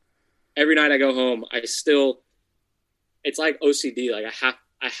day, every night I go home, it's like OCD. Like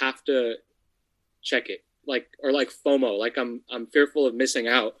I have to check it, like FOMO, like I'm fearful of missing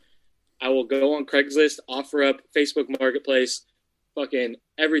out. I will go on Craigslist, offer up Facebook Marketplace, fucking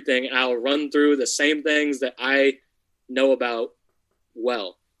everything, and I'll run through the same things that I know about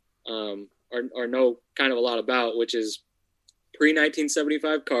well, or know kind of a lot about, which is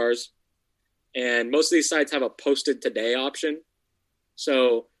pre-1975 cars. And most of these sites have a posted today option.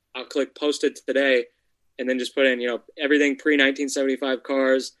 So I'll click posted today and then just put in, everything pre-1975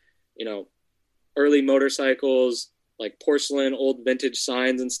 cars, early motorcycles, like porcelain, old vintage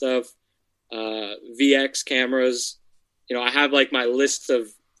signs and stuff, VX cameras. I have like my list of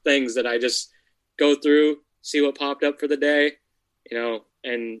things that I just go through, see what popped up for the day,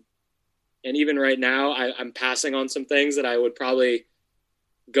 and even right now I'm passing on some things that I would probably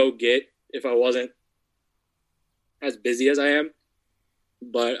go get if I wasn't as busy as I am.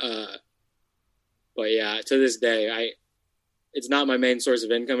 But yeah, to this day, it's not my main source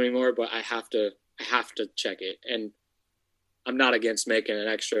of income anymore, but I have to check it. And I'm not against making an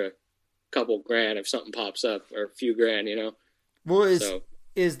extra couple grand if something pops up, or a few grand, Well,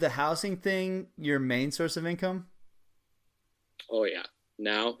 is the housing thing your main source of income? Oh yeah.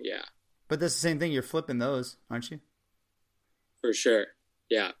 Now, yeah. But that's the same thing. You're flipping those, aren't you? For sure.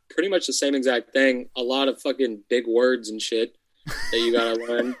 Yeah. Pretty much the same exact thing. A lot of fucking big words and shit that you gotta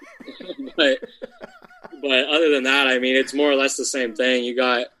learn. But other than that, I mean, it's more or less the same thing. You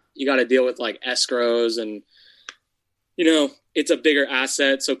got to deal with like escrows, and it's a bigger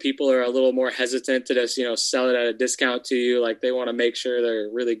asset, so people are a little more hesitant to just sell it at a discount to you. Like, they want to make sure they're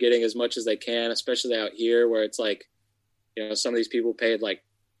really getting as much as they can, especially out here where it's like, some of these people paid like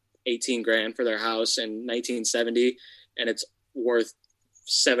 18 grand for their house in 1970, and it's worth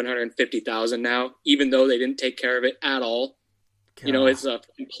 750,000 now, even though they didn't take care of it at all. God. It's a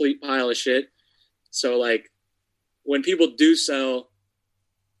complete pile of shit. So like, when people do sell,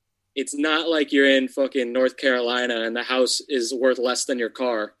 it's not like you're in fucking North Carolina and the house is worth less than your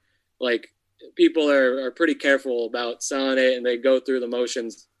car. Like, people are pretty careful about selling it, and they go through the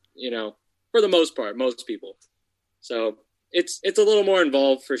motions, for the most part, most people. So it's a little more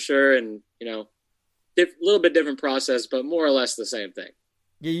involved for sure. And, a little bit different process, but more or less the same thing.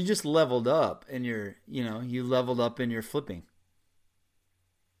 Yeah. You just leveled up in you leveled up in your flipping.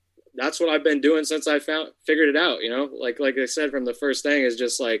 That's what I've been doing since I figured it out, like I said, from the first thing is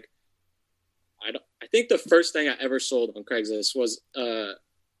just like, I think the first thing I ever sold on Craigslist was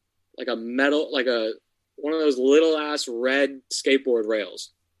like a metal, like one of those little ass red skateboard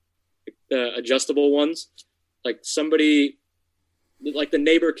rails, the adjustable ones. Like, somebody, like the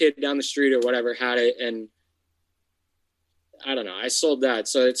neighbor kid down the street or whatever, had it, and I don't know, I sold that.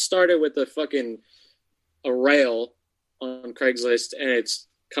 So it started with a rail on Craigslist, and it's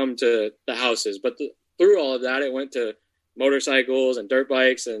come to the houses. But through all of that, it went to motorcycles and dirt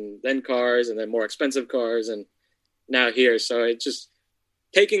bikes and then cars and then more expensive cars and now here. So it's just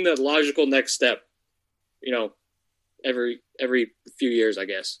taking the logical next step, you know, every few years, I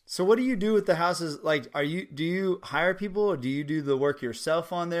guess. So what do you do with the houses? Like, do you hire people or do you do the work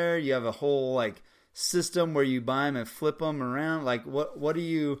yourself on there? You have a whole like system where you buy them and flip them around. Like how do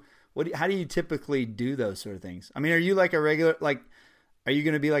you typically do those sort of things? I mean, are you like a regular, like, are you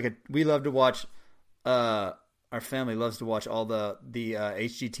going to be like we love to watch, our family loves to watch all the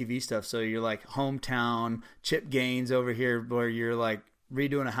HGTV stuff. So you're like hometown Chip Gaines over here where you're like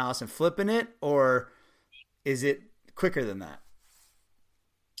redoing a house and flipping it, or is it quicker than that?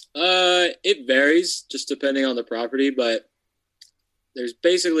 It varies just depending on the property, but there's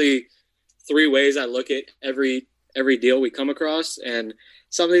basically 3 ways I look at every deal we come across. And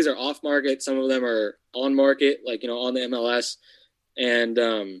some of these are off market. Some of them are on market, like, you know, on the MLS. And,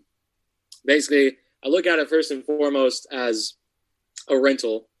 basically I look at it first and foremost as a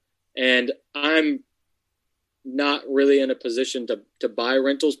rental, and I'm not really in a position to buy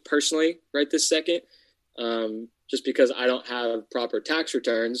rentals personally right this second. Just because I don't have proper tax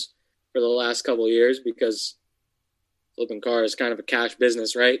returns for the last couple of years, because flipping cars is kind of a cash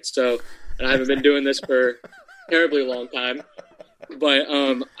business, right? So, and I haven't been doing this for a terribly long time, but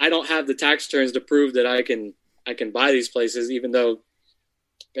I don't have the tax returns to prove that I can buy these places, even though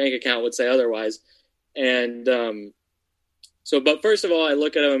bank account would say otherwise. And but first of all, I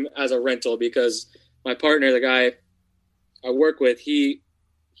look at them as a rental because my partner, the guy I work with,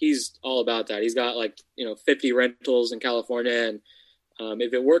 he's all about that. He's got 50 rentals in California. And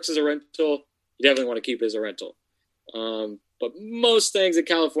if it works as a rental, you definitely want to keep it as a rental. But most things in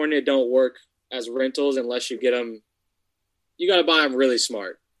California don't work as rentals unless you get them. You got to buy them really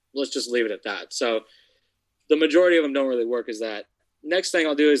smart. Let's just leave it at that. So the majority of them don't really work as that. Next thing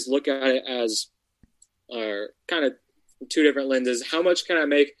I'll do is look at it as kind of 2 different lenses. How much can I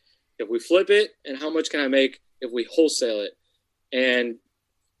make if we flip it, and how much can I make if we wholesale it? And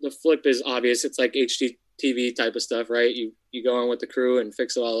the flip is obvious. It's like HGTV type of stuff, right? You go on with the crew and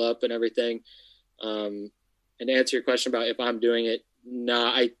fix it all up and everything. And to answer your question about if I'm doing it,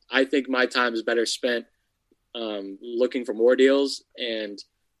 I think my time is better spent looking for more deals and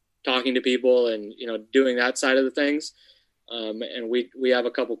talking to people and, doing that side of the things. And we have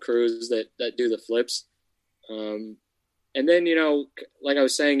a couple crews that do the flips. And then, like I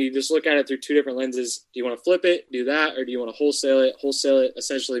was saying, you just look at it through 2 different lenses. Do you want to flip it, do that, or do you want to wholesale it? Wholesale it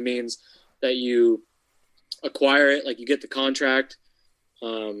essentially means that you acquire it, like you get the contract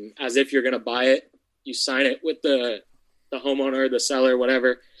as if you're going to buy it. You sign it with the homeowner, the seller,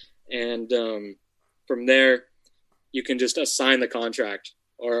 whatever. And from there, you can just assign the contract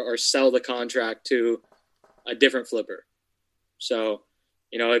or sell the contract to a different flipper. So,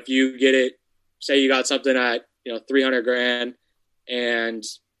 if you get it, say you got something at, $300,000 and,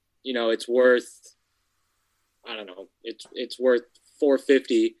 it's worth, I don't know, it's worth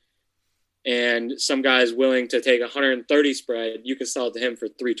 $450, and some guy's willing to take 130 spread, you can sell it to him for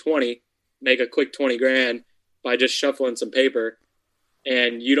 $320, make a quick $20,000 by just shuffling some paper.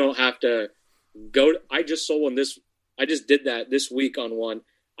 And you don't have to go. I just sold one I just did that this week on one.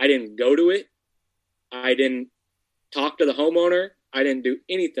 I didn't go to it. I didn't talk to the homeowner. I didn't do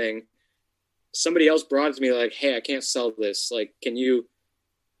anything. Somebody else brought it to me like, hey, I can't sell this. Like, can you,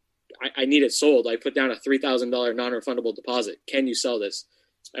 I need it sold. I put down a $3,000 non-refundable deposit. Can you sell this?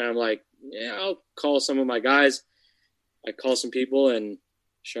 And I'm like, yeah, I'll call some of my guys. I call some people, and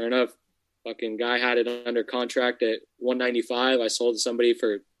sure enough, fucking guy had it under contract at $195. I sold to somebody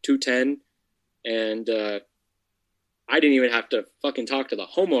for $210. And I didn't even have to fucking talk to the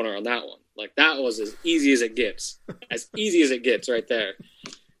homeowner on that one. Like, that was as easy as it gets. As easy as it gets right there.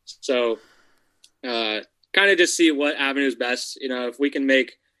 So kind of just see what avenue is best. If we can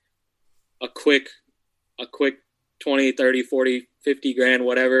make a quick 20, 30, 40, 50 grand,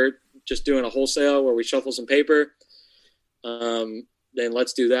 whatever, just doing a wholesale where we shuffle some paper, then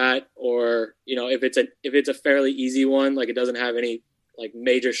let's do that. Or, if it's a fairly easy one, like it doesn't have any like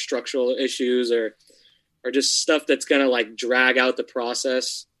major structural issues or just stuff that's going to like drag out the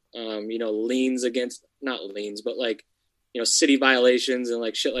process, liens against, not liens, but like, city violations and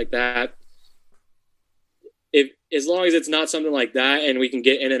like shit like that. As long as it's not something like that and we can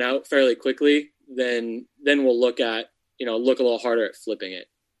get in and out fairly quickly, then we'll look a little harder at flipping it.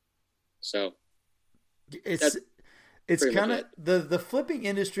 So it's kind of the flipping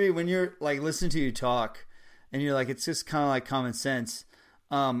industry, when you're like listening to you talk and you're like, it's just kind of like common sense.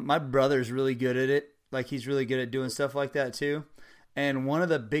 My brother's really good at it. Like, he's really good at doing stuff like that too. And one of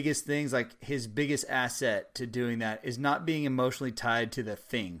the biggest things, like his biggest asset to doing that, is not being emotionally tied to the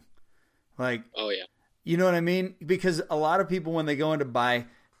thing. Like, oh yeah. You know what I mean? Because a lot of people, when they go in to buy,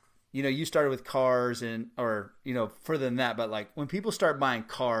 you know, you started with cars or, you know, further than that. But like when people start buying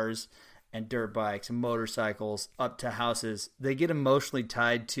cars and dirt bikes and motorcycles up to houses, they get emotionally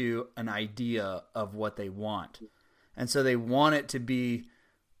tied to an idea of what they want. And so they want it to be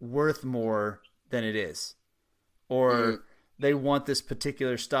worth more than it is. Or they want this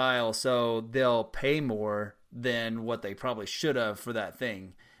particular style, so they'll pay more than what they probably should have for that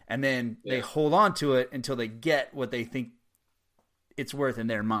thing. And then they hold on to it until they get what they think it's worth in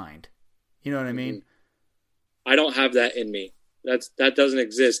their mind. You know what I mean? I don't have that in me. That doesn't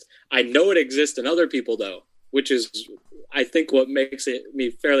exist. I know it exists in other people though, which is, I think, what makes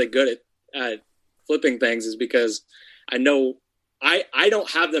me fairly good at flipping things is because I know I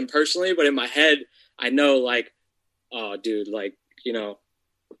don't have them personally, but in my head, I know like, oh dude, like, you know,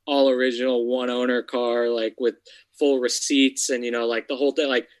 all original one owner car, like with full receipts and, you know, like the whole thing,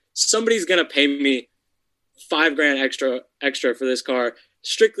 like somebody's going to pay me $5,000 extra for this car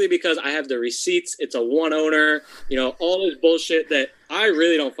strictly because I have the receipts. It's a one owner, you know, all this bullshit that I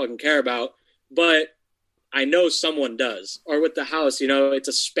really don't fucking care about, but I know someone does. Or with the house, you know, it's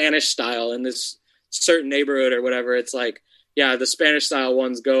a Spanish style in this certain neighborhood or whatever. It's like, yeah, the Spanish style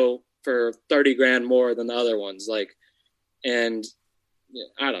ones go for $30,000 more than the other ones. Like, and yeah,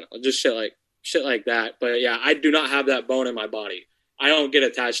 I don't know, just shit like that. But yeah, I do not have that bone in my body. I don't get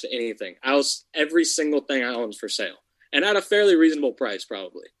attached to anything else. Every single thing I own is for sale, and at a fairly reasonable price,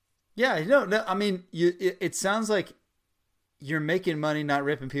 probably. Yeah, no. I mean, it sounds like you're making money, not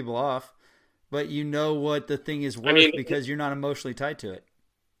ripping people off, but you know what the thing is worth because you're not emotionally tied to it.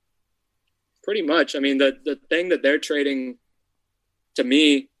 Pretty much. I mean, the thing that they're trading, to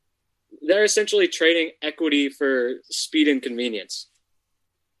me, they're essentially trading equity for speed and convenience.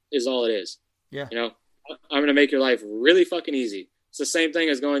 Is all it is. Yeah. You know, I'm going to make your life really fucking easy. It's the same thing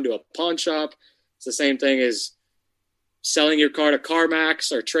as going to a pawn shop. It's the same thing as selling your car to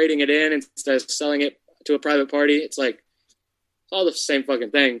CarMax or trading it in instead of selling it to a private party. It's like, it's all the same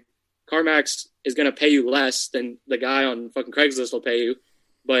fucking thing. CarMax is going to pay you less than the guy on fucking Craigslist will pay you.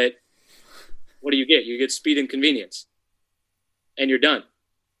 But what do you get? You get speed and convenience. And you're done.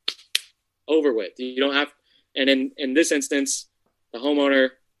 Over with. You don't have, and in this instance, the homeowner,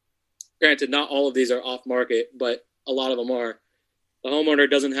 granted, not all of these are off market, but a lot of them are. The homeowner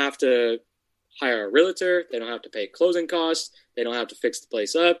doesn't have to hire a realtor. They don't have to pay closing costs. They don't have to fix the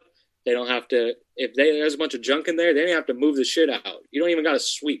place up. They don't have to, if there's a bunch of junk in there, they don't have to move the shit out. You don't even got to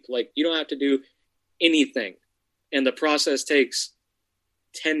sweep. Like, you don't have to do anything. And the process takes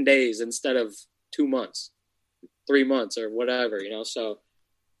 10 days instead of 2 months, 3 months or whatever, you know? So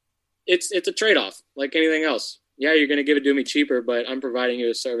it's a trade-off like anything else. Yeah, you're going to give it to me cheaper, but I'm providing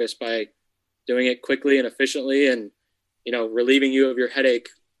you a service by doing it quickly and efficiently and, you know, relieving you of your headache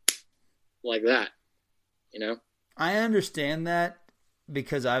like that, you know? I understand that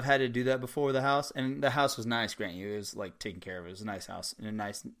because I've had to do that before with the house, and the house was nice, grant you. It was like taken care of. It was a nice house in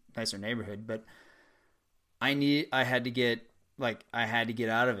a nicer neighborhood, but I had to get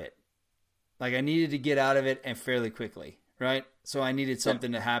out of it. Like I needed to get out of it and fairly quickly, right? So I needed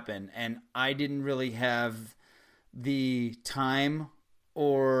something to happen, and I didn't really have the time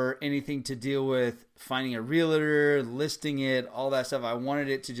or anything to deal with finding a realtor, listing it, all that stuff. I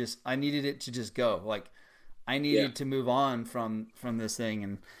needed it to just go. Like I needed to move on from this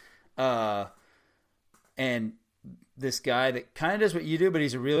thing. And this guy that kind of does what you do, but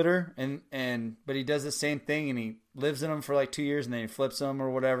he's a realtor but he does the same thing and he lives in them for like 2 years and then he flips them or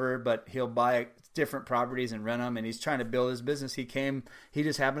whatever, but he'll buy different properties and rent them. And he's trying to build his business. He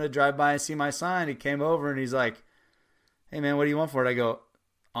just happened to drive by and see my sign. He came over and he's like, "Hey man, what do you want for it?" I go,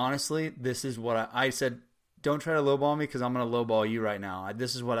 "Honestly, this is what I said. Don't try to lowball me because I'm going to lowball you right now.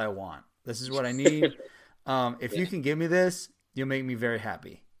 This is what I want. This is what I need. If you can give me this, you'll make me very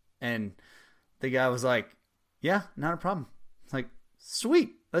happy." And the guy was like, "Yeah, not a problem." It's like,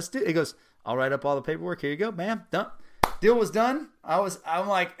 "Sweet, let's do it." He goes, "I'll write up all the paperwork. Here you go, bam, done." Deal was done. I'm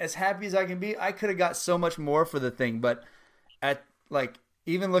like as happy as I can be. I could have got so much more for the thing, but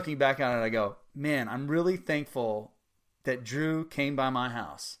even looking back on it, I go, man, I'm really thankful that Drew came by my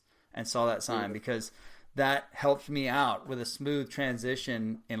house and saw that sign because that helped me out with a smooth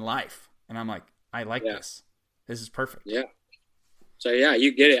transition in life. And I'm like, I like this. This is perfect. Yeah. So yeah,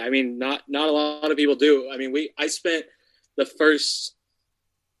 you get it. I mean, not a lot of people do. I mean, I spent the first,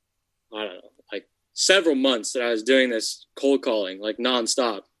 I don't know, like several months that I was doing this cold calling, like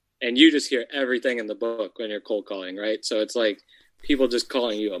nonstop. And you just hear everything in the book when you're cold calling, right? So it's like people just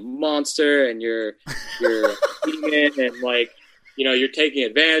calling you a monster and you're a demon and like, you know, you're taking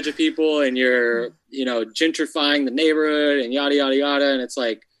advantage of people and you're, you know, gentrifying the neighborhood and yada, yada, yada. And it's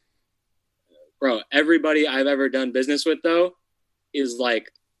like, bro, everybody I've ever done business with though is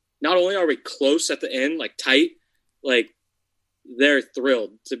like, not only are we close at the end, like tight, like they're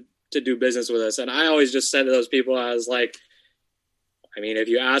thrilled to do business with us. And I always just said to those people, I was like, I mean, if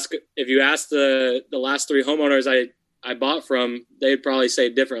you ask the last 3 homeowners I bought from, they'd probably say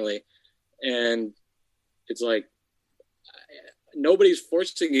differently. And it's like, nobody's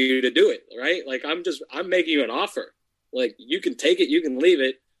forcing you to do it, right? Like I'm making you an offer. Like you can take it, you can leave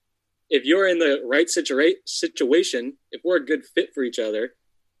it. If you're in the right situation, if we're a good fit for each other,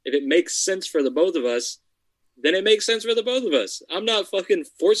 if it makes sense for the both of us, then it makes sense for the both of us. I'm not fucking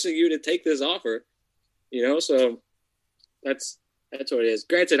forcing you to take this offer, you know? So that's what it is.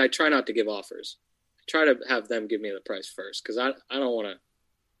 Granted, I try not to give offers. I try to have them give me the price first. Cause I don't want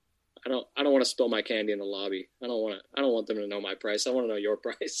to spill my candy in the lobby. I don't want them to know my price. I want to know your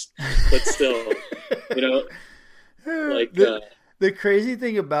price, but still, you know, like, the crazy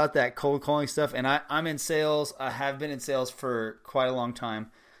thing about that cold calling stuff, and I'm in sales. I have been in sales for quite a long time.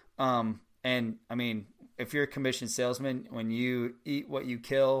 And I mean, if you're a commission salesman, when you eat what you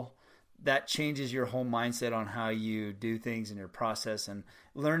kill, that changes your whole mindset on how you do things in your process, and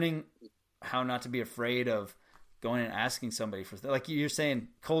learning how not to be afraid of going and asking somebody for, like you're saying,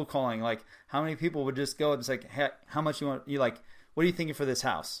 cold calling. Like how many people would just go and say, hey, how much you want? You like, what are you thinking for this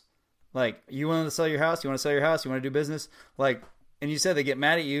house? Like, you want to sell your house? You want to sell your house? You want to do business? Like, and you said they get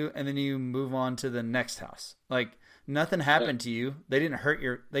mad at you, and then you move on to the next house. Like nothing happened to you. They didn't hurt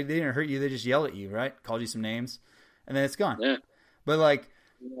you. They just yelled at you, right? Called you some names, and then it's gone. Yeah. But like,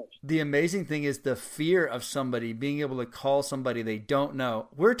 the amazing thing is the fear of somebody being able to call somebody they don't know.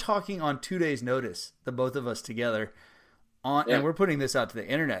 We're talking on 2 days' notice, the both of us together, and we're putting this out to the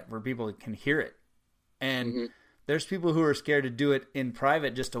internet where people can hear it. And there's people who are scared to do it in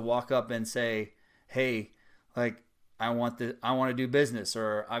private, just to walk up and say, "Hey, like I want to do business,"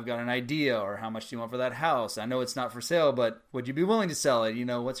 or "I've got an idea," or "How much do you want for that house? I know it's not for sale, but would you be willing to sell it? You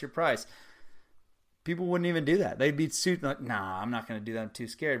know, what's your price?" People wouldn't even do that. They'd be like, "Nah, I'm not going to do that. I'm too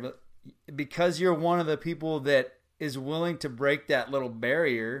scared." But because you're one of the people that is willing to break that little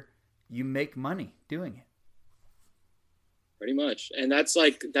barrier, you make money doing it. Pretty much. And that's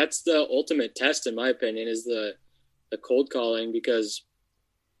the ultimate test, in my opinion, is the cold calling, because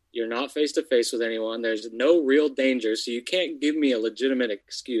you're not face to face with anyone. There's no real danger. So you can't give me a legitimate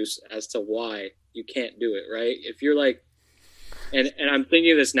excuse as to why you can't do it. Right. If you're like, and I'm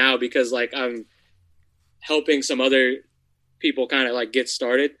thinking of this now because like I'm helping some other people kind of like get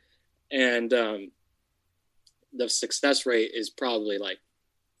started, and the success rate is probably like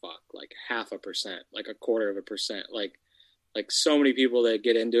 0.5%, like 0.25%. Like so many people that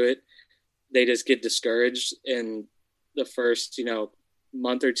get into it, they just get discouraged in the first,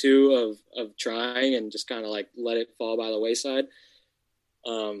 month or two of trying, and just kind of like let it fall by the wayside.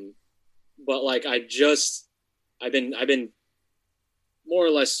 But like I've been more or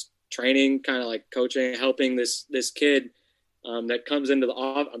less training, kind of like coaching, helping this kid that comes into the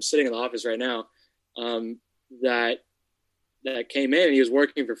office. I'm sitting in the office right now, that came in, and he was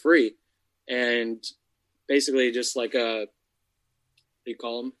working for free, and basically just like what do you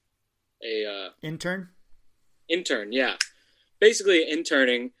call him? Intern, yeah. Basically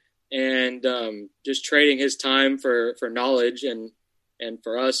interning, and just trading his time for knowledge, and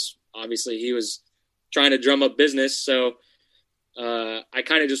for us, obviously he was trying to drum up business. So I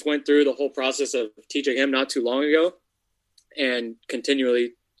kind of just went through the whole process of teaching him not too long ago, and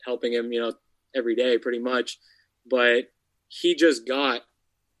continually helping him, every day pretty much. But he just got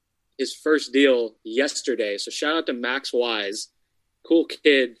his first deal yesterday. So shout out to Max Wise, cool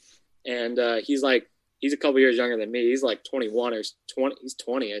kid. And he's a couple years younger than me. He's like 21 or 20. He's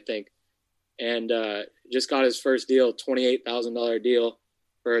 20, I think. And just got his first deal, $28,000 deal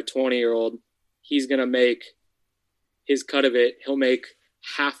for a 20-year-old. He's going to make his cut of it. He'll make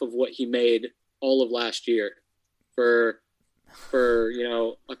half of what he made all of last year for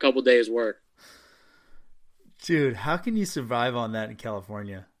a couple days work. Dude, how can you survive on that in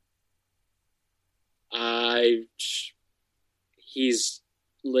California? He's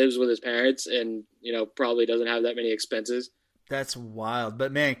lives with his parents, and probably doesn't have that many expenses. That's wild.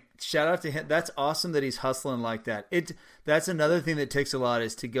 But man, shout out to him. That's awesome that he's hustling like that. That's another thing that takes a lot,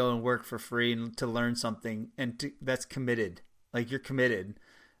 is to go and work for free and to learn something, and that's committed. Like, you're committed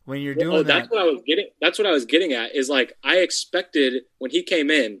when you're doing that. That's what I was getting at, is like, I expected when he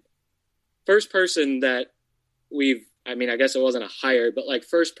came in, first person that I guess it wasn't a hire, but like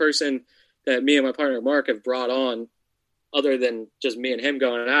first person that me and my partner Mark have brought on, other than just me and him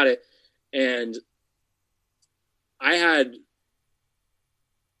going at it. And I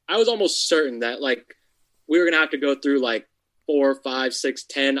was almost certain that like we were going to have to go through like 4, 5, 6,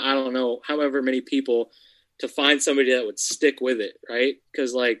 10, I don't know, however many people to find somebody that would stick with it, right?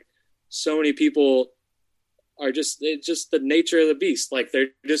 Because like so many people are it's just the nature of the beast. Like they're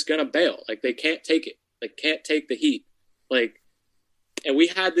just gonna bail. Like they can't take it. They can't take the heat. Like, and we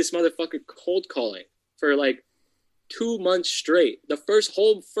had this motherfucker cold calling for like 2 months straight. The first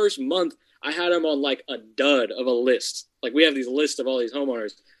month, I had him on like a dud of a list. Like we have these lists of all these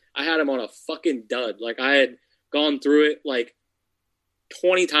homeowners. I had him on a fucking dud. Like I had gone through it like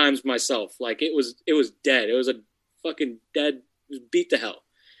 20 times myself. Like it was dead. It was a fucking dead, it was beat to hell.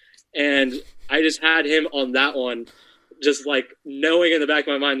 And I just had him on that one, just like knowing in the back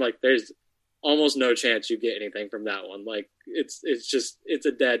of my mind, like there's almost no chance you get anything from that one. Like it's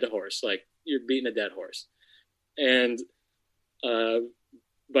a dead horse. Like you're beating a dead horse. And,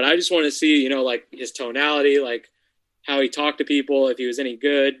 but I just want to see, like his tonality, like how he talked to people, if he was any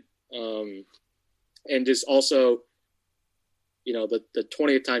good. And just also, the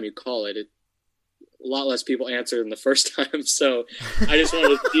 20th time you call it, a lot less people answer than the first time. So I just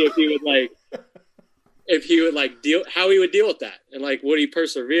wanted to see if he would deal, how he would deal with that. And like, would he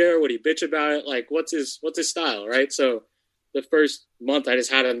persevere? Would he bitch about it? Like, what's his style? Right. So the first month I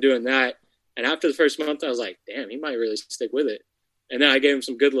just had him doing that. And after the first month, I was like, damn, he might really stick with it. And then I gave him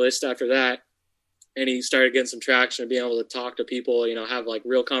some good lists after that. And he started getting some traction and being able to talk to people, have like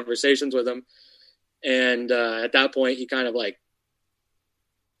real conversations with them. And at that point, he kind of like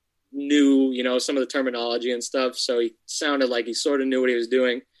knew, some of the terminology and stuff. So he sounded like he sort of knew what he was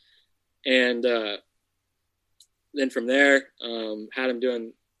doing. And then from there, had him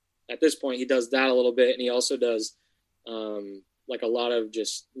doing, at this point, he does that a little bit. And he also does like a lot of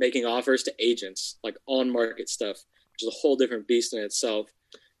just making offers to agents, like on market stuff, which is a whole different beast in itself.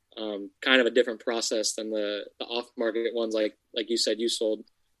 Kind of a different process than the off market ones, like you said, you sold.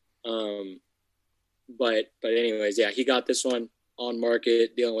 But anyways, yeah, he got this one on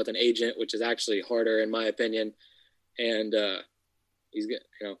market dealing with an agent, which is actually harder in my opinion. And he's get,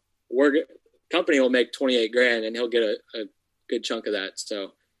 company will make 28 grand and he'll get a good chunk of that.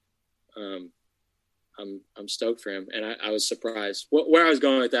 So I'm stoked for him. And I was surprised. Where I was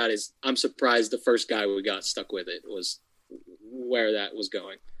going with that is I'm surprised the first guy we got stuck with it was where that was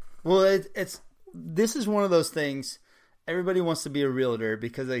going. Well, this is one of those things. Everybody wants to be a realtor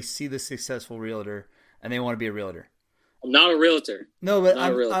because they see the successful realtor and they want to be a realtor. I'm not a realtor. No, but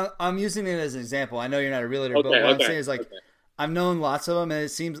I'm using it as an example. I know you're not a realtor, but what I'm saying is like I've known lots of them, and it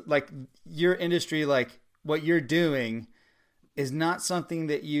seems like your industry, like what you're doing, is not something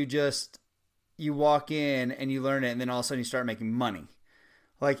that you walk in and you learn it, and then all of a sudden you start making money.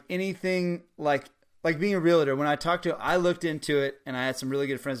 Like anything, like being a realtor. When I talked to, I looked into it, and I had some really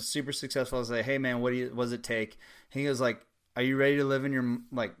good friends, super successful. I was like, "Hey man, what does it take?" He goes like, "Are you ready to live in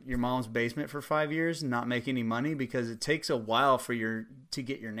your mom's basement for 5 years and not make any money? Because it takes a while to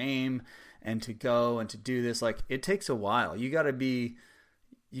get your name and to go and to do this. Like it takes a while. You got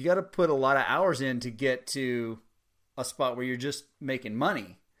to put a lot of hours in to get to a spot where you're just making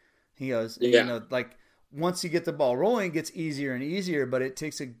money." He goes, yeah. Like once you get the ball rolling, it gets easier and easier, but it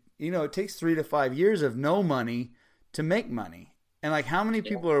takes it takes 3 to 5 years of no money to make money. And like how many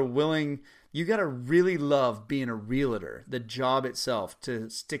people are willing? You got to really love being a realtor, the job itself, to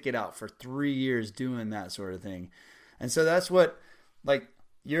stick it out for 3 years doing that sort of thing. And so that's what, like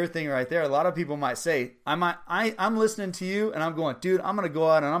your thing right there. A lot of people might say, I'm listening to you and I'm going, dude, I'm going to go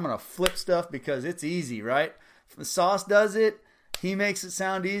out and I'm going to flip stuff because it's easy, right? If Sauce does it, he makes it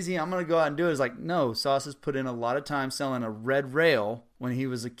sound easy. I'm going to go out and do it. It's like, no, Sauce has put in a lot of time selling a red rail when he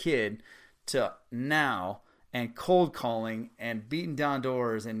was a kid to now, and cold calling and beating down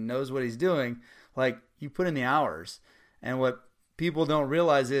doors and knows what he's doing. Like you put in the hours. And what people don't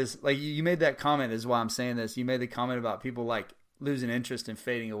realize is, like you made that comment, is why I'm saying this. You made the comment about people like losing interest and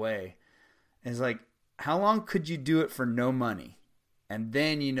fading away. And it's like, how long could you do it for no money? And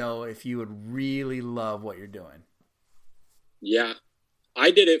then if you would really love what you're doing. Yeah.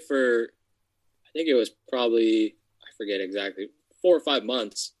 I did it for, I think it was probably, I forget exactly, 4 or 5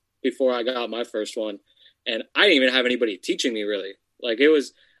 months before I got my first one. And I didn't even have anybody teaching me really. Like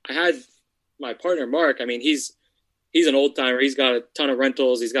I had my partner, Mark. I mean, he's an old timer. He's got a ton of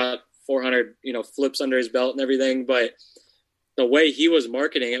rentals. He's got 400, flips under his belt and everything. But the way he was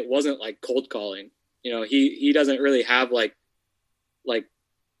marketing, it wasn't like cold calling. He doesn't really have like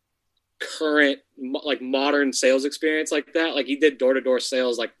current, like modern sales experience like that. Like he did door-to-door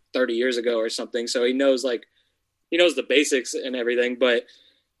sales like 30 years ago or something. So he knows the basics and everything, but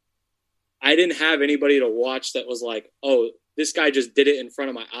I didn't have anybody to watch that was like, oh, this guy just did it in front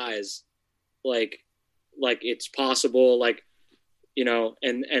of my eyes. Like it's possible, and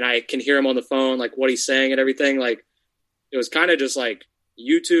I can hear him on the phone, like what he's saying and everything. Like it was kind of just like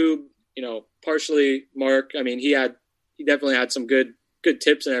YouTube, you know, partially Mark. I mean, he definitely had some good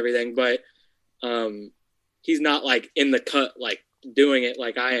tips and everything, but he's not like in the cut, like doing it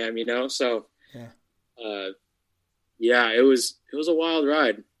like I am, you know? So, it was a wild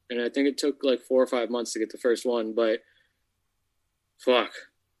ride. And I think it took like 4 or 5 months to get the first one, but fuck,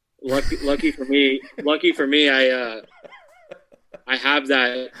 lucky for me, I have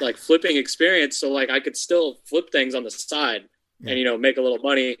that like flipping experience. So like I could still flip things on the side and, you know, make a little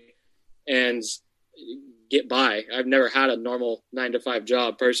money and get by. I've never had a normal 9-to-5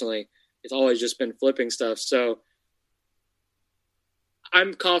 job personally. It's always just been flipping stuff. So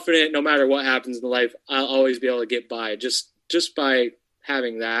I'm confident no matter what happens in life, I'll always be able to get by just by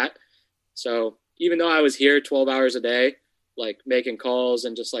having that. So even though I was here 12 hours a day, like making calls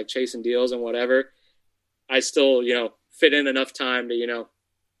and just like chasing deals and whatever, I still, you know, fit in enough time to, you know,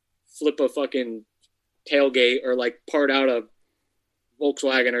 flip a fucking tailgate or like part out a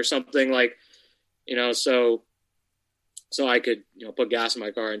Volkswagen or something, like, you know, so I could, you know, put gas in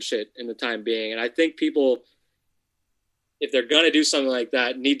my car and shit in the time being. And I think people, if they're going to do something like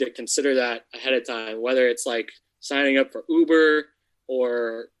that, need to consider that ahead of time, whether it's like signing up for Uber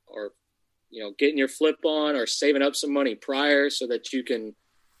or, you know, getting your flip on or saving up some money prior so that you can,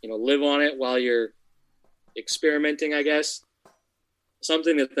 you know, live on it while you're experimenting, I guess.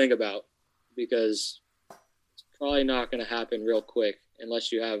 Something to think about, because it's probably not going to happen real quick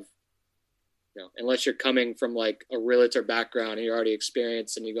unless you have, you know, unless you're coming from like a realtor background and you're already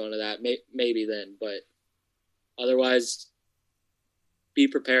experienced and you go into that, maybe then, but otherwise be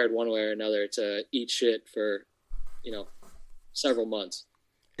prepared one way or another to eat shit for, you know, several months.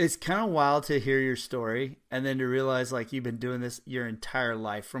 It's kind of wild to hear your story and then to realize like you've been doing this your entire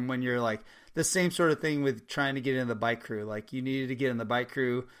life, from when you're like the same sort of thing with trying to get in the bike crew. Like you needed to get in the bike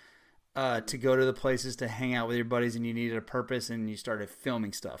crew to go to the places to hang out with your buddies, and you needed a purpose, and you started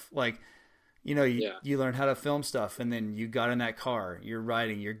filming stuff. Like, you know, you learned how to film stuff, and then you got in that car, you're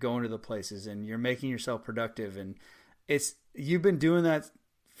riding, you're going to the places, and you're making yourself productive. And you've been doing that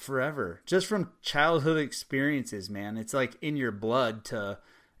forever, just from childhood experiences, man. It's like in your blood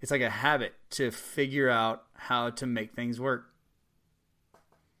it's like a habit to figure out how to make things work.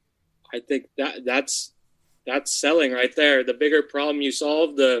 I think that's selling right there. The bigger problem you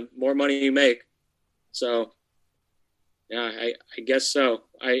solve, the more money you make. So yeah, I guess so.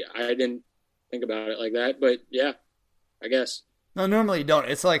 I didn't think about it like that, but yeah, I guess. No, normally you don't.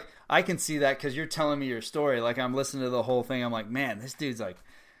 It's like, I can see that because you're telling me your story. Like, I'm listening to the whole thing. I'm like, man, this dude's like,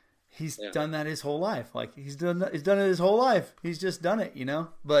 he's done that his whole life. Like, he's done it his whole life. He's just done it, you know?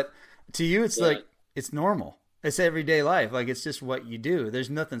 But to you, it's like, it's normal. It's everyday life. Like, it's just what you do. There's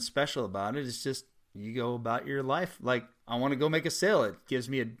nothing special about it. It's just, you go about your life. Like, I want to go make a sale. It gives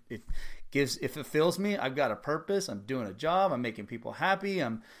me if it fulfills me, I've got a purpose. I'm doing a job. I'm making people happy.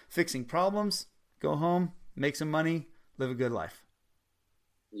 I'm fixing problems. Go home, make some money, live a good life.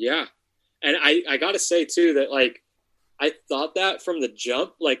 Yeah. And I got to say too, that like, I thought that from the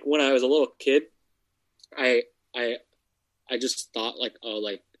jump. Like when I was a little kid, I just thought like, oh,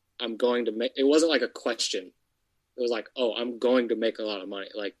 like I'm going to make, it wasn't like a question. It was like, oh, I'm going to make a lot of money.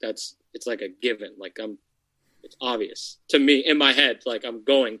 Like it's like a given. Like it's obvious to me in my head, like I'm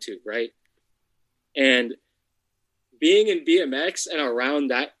going to, right? And being in BMX and around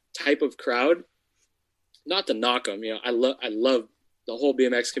that type of crowd, not to knock them, you know, I love the whole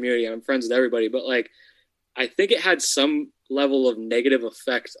BMX community. I'm friends with everybody, but like, I think it had some level of negative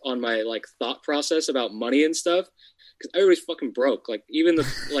effect on my like thought process about money and stuff. Cause everybody's fucking broke. Like even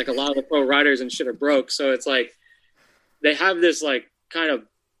like a lot of the pro riders and shit are broke. So it's like, they have this like kind of,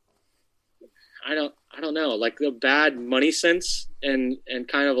 I don't know, like the bad money sense and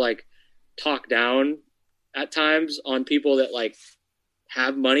kind of like talk down at times on people that like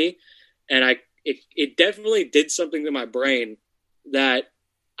have money. And it definitely did something to my brain that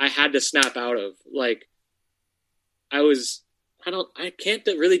I had to snap out of. Like I can't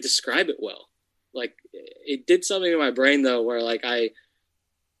really describe it well. Like it did something to my brain though, where like I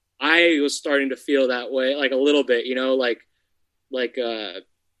was starting to feel that way, like a little bit, you know, like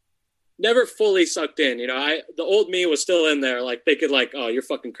never fully sucked in, you know, the old me was still in there. Like they could like, oh, you're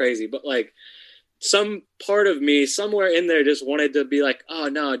fucking crazy. But like some part of me somewhere in there just wanted to be like, oh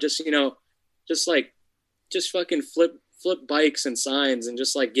no, just, you know, just fucking flip bikes and signs and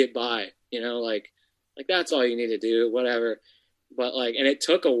just like get by, you know, like that's all you need to do, whatever. But like, and it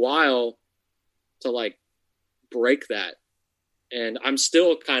took a while to like break that. And I'm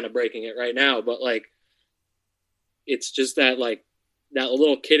still kind of breaking it right now, but like, it's just that like that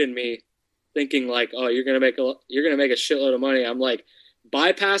little kid in me thinking like, oh, you're going to make a shitload of money. I'm like,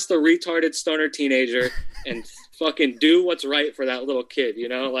 bypass the retarded stoner teenager and fucking do what's right for that little kid, you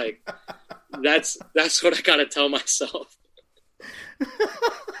know? Like, that's what I gotta tell myself.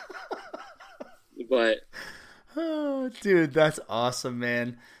 But oh, dude, that's awesome,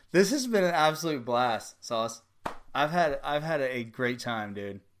 man. This has been an absolute blast, Sauce. I've had a great time,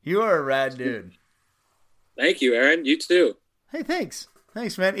 dude. You are a rad dude. Thank you, Aaron. You too. Hey, thanks,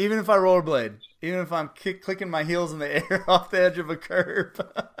 man. Even if I rollerblade, even if I'm clicking my heels in the air off the edge of a curb,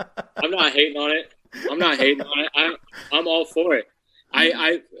 I'm not hating on it. I'm all for it.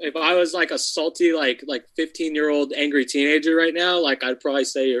 If I was like a salty like 15-year-old angry teenager right now, like I'd probably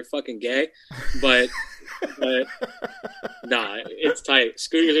say you're fucking gay, but nah, it's tight.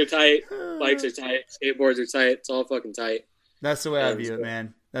 Scooters are tight, bikes are tight, skateboards are tight. It's all fucking tight. That's the way I view it,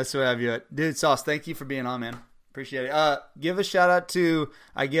 man. That's the way I view it, dude. Sauce, thank you for being on, man. Appreciate it. Give a shout out to,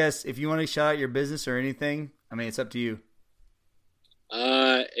 I guess, if you want to shout out your business or anything. I mean, it's up to you.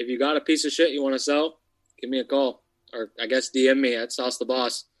 If you got a piece of shit you want to sell, give me a call. Or I guess DM me at Sauce the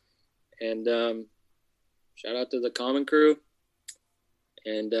Boss. And shout out to the Common Crew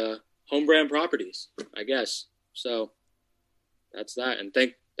and Home Brand Properties, I guess. So that's that. And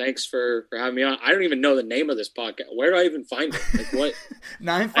thanks for having me on. I don't even know the name of this podcast. Where do I even find it? Like what?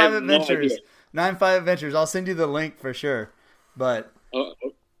 9-5 Adventures. 9-5 Adventures. I'll send you the link for sure. But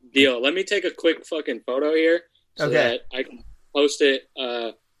deal. Let me take a quick fucking photo here so that I can post it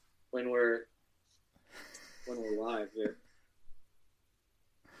when we're live here.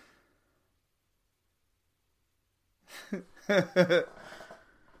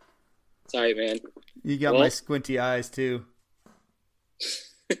 Sorry, man. You got my squinty eyes too.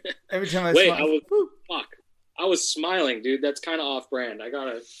 Every time I smile. I was smiling, dude. That's kind of off-brand. I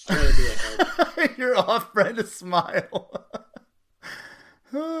gotta do it. You're off-brand to smile.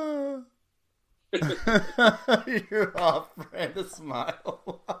 You're off-brand to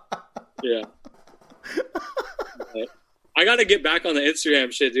smile. Yeah. I got to get back on the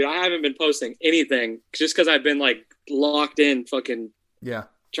Instagram shit, dude. I haven't been posting anything just because I've been like locked in fucking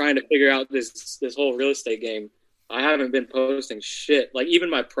trying to figure out this whole real estate game. I haven't been posting shit. Like even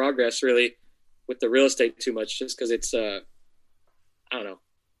my progress really with the real estate too much just because it's I don't know.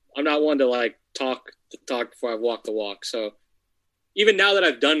 I'm not one to like talk before I walk the walk. So even now that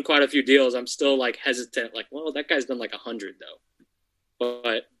I've done quite a few deals, I'm still like hesitant. Like, well, that guy's done like 100 though.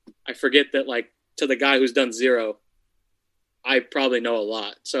 But I forget that like to the guy who's done 0, I probably know a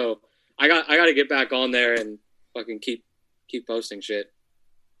lot. So I got to get back on there and fucking keep posting shit.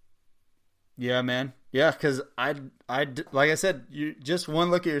 Yeah, man. Yeah, because I like I said, you just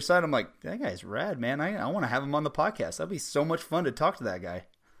one look at your site, I'm like, that guy's rad, man. I want to have him on the podcast. That'd be so much fun to talk to that guy.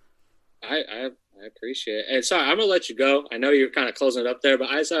 I appreciate it. And sorry, I'm gonna let you go. I know you're kind of closing it up there, but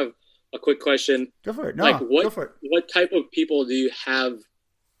I just have a quick question. Go for it. No, go for it. What type of people do you have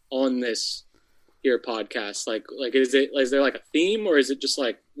on this here podcast? Like is there like a theme or is it just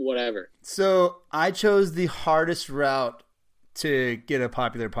like whatever? So I chose the hardest route to get a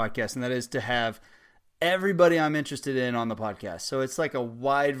popular podcast, and that is to have everybody I'm interested in on the podcast. So it's like a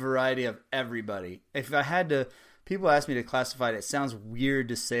wide variety of everybody. If I had to, people ask me to classify it. It sounds weird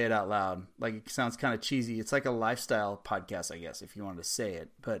to say it out loud. Like it sounds kind of cheesy. It's like a lifestyle podcast, I guess, if you wanted to say it.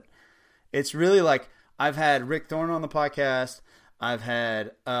 But it's really like I've had Rick Thorne on the podcast. I've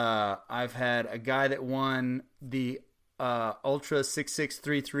had a guy that won the Ultra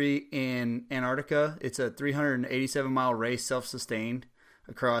 6633 in Antarctica. It's a 387-mile race, self-sustained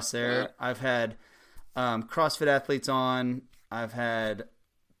across there. I've had CrossFit athletes on. I've had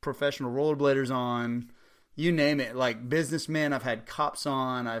professional rollerbladers on. You name it. Like businessmen. I've had cops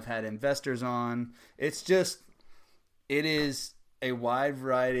on. I've had investors on. It is a wide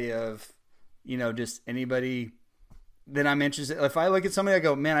variety of, just anybody that I'm interested. If I look at somebody, I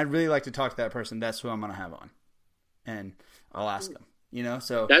go, man, I'd really like to talk to that person. That's who I'm going to have on. And I'll ask them,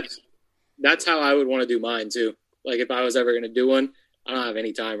 so that's how I would want to do mine too. Like if I was ever going to do one, I don't have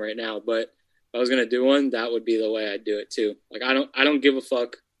any time right now, but if I was going to do one, that would be the way I'd do it too. Like I don't give a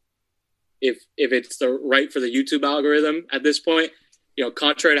fuck if it's the right for the YouTube algorithm at this point,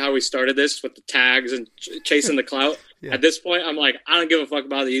 contrary to how we started this with the tags and chasing the clout. Yeah. At this point, I'm like, I don't give a fuck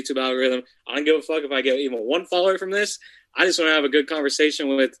about the YouTube algorithm. I don't give a fuck if I get even one follower from this. I just want to have a good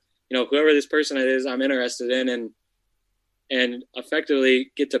conversation with, whoever this person is I'm interested in and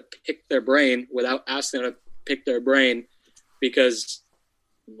effectively get to pick their brain without asking them to pick their brain, because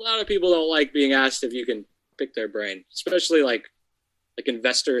a lot of people don't like being asked if you can pick their brain, especially like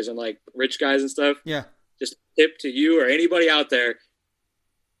investors and like rich guys and stuff. Yeah. Just tip to you or anybody out there.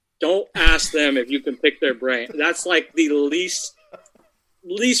 Don't ask them if you can pick their brain. That's like the least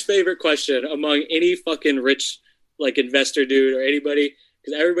favorite question among any fucking rich like investor dude or anybody,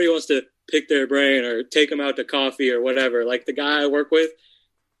 because everybody wants to pick their brain or take them out to coffee or whatever. Like the guy I work with,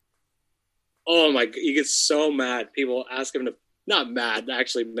 oh my, he gets so mad. People ask him to, not mad,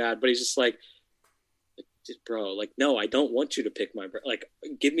 actually mad, but he's just like, bro, like, no, I don't want you to pick my brain. Like,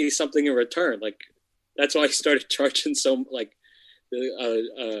 give me something in return. Like, that's why I started charging some, like,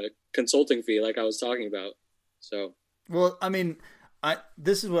 the consulting fee, like I was talking about. So, well, I mean,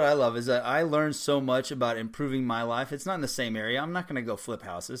 this is what I love is that I learned so much about improving my life. It's not in the same area. I'm not going to go flip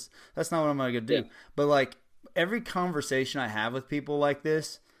houses. That's not what I'm going to do. Yeah. But like every conversation I have with people like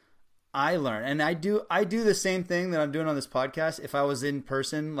this, I learn. And I do the same thing that I'm doing on this podcast. If I was in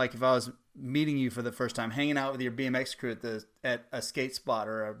person, like if I was meeting you for the first time, hanging out with your BMX crew at a skate spot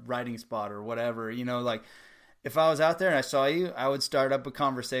or a riding spot or whatever, you know, like if I was out there and I saw you, I would start up a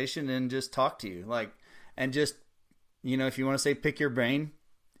conversation and just talk to you, like, and just, you know, if you want to say pick your brain,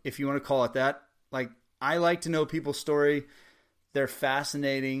 if you want to call it that, like, I like to know people's story. They're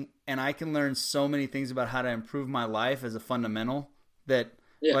fascinating, and I can learn so many things about how to improve my life as a fundamental that,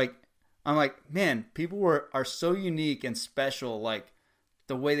 like, I'm like, man, people are so unique and special, like,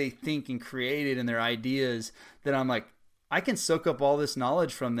 the way they think and created and their ideas, that I'm like, I can soak up all this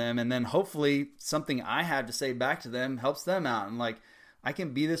knowledge from them, and then hopefully something I have to say back to them helps them out, and like I can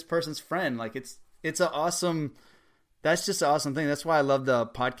be this person's friend. Like it's an awesome. That's just an awesome thing. That's why I love the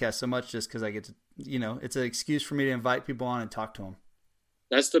podcast so much, just because I get to, you know, it's an excuse for me to invite people on and talk to them.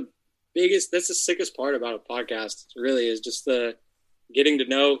 That's the sickest part about a podcast. Really, is just the getting to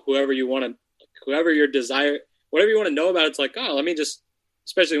know whoever you want to, whatever you want to know about. It's like, oh, let me just,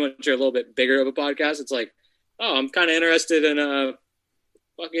 especially when you're a little bit bigger of a podcast, it's like, oh, I'm kind of interested in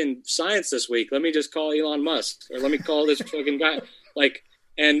fucking science this week. Let me just call Elon Musk, or let me call this fucking guy. Like,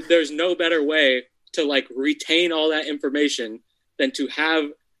 and there's no better way to like retain all that information than to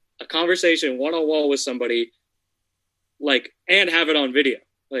have a conversation one-on-one with somebody, like, and have it on video.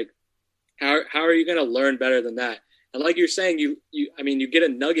 Like, how are you going to learn better than that? And like you're saying, you get a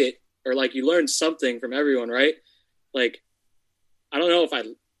nugget, or like you learn something from everyone, right? Like, I don't know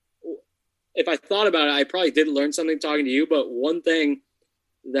if I thought about it, I probably did learn something talking to you, but one thing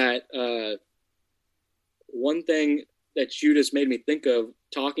that you just made me think of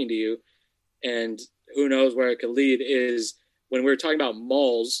talking to you, and who knows where it could lead, is when we were talking about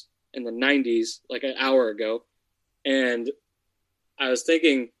malls in the 90s, like an hour ago. And I was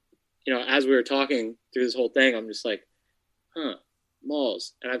thinking, you know, as we were talking through this whole thing, I'm just like,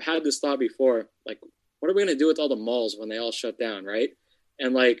 malls. And I've had this thought before, like, what are we going to do with all the malls when they all shut down, right?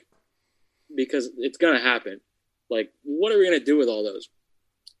 And like, because it's going to happen. Like, what are we going to do with all those?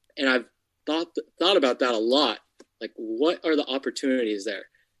 And I've thought about that a lot. Like, what are the opportunities there?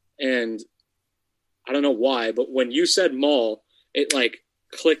 And I don't know why, but when you said mall, it like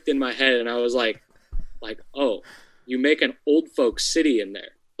clicked in my head, and I was like, oh, you make an old folks city in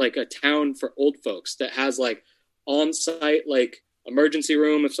there, like a town for old folks that has like on-site like emergency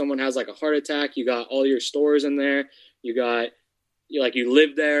room if someone has like a heart attack. You got all your stores in there. You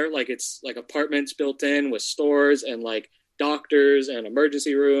live there, like it's like apartments built in with stores and like doctors and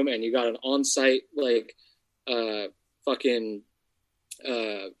emergency room, and you got an on-site like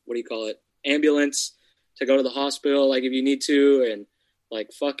ambulance to go to the hospital, like if you need to, and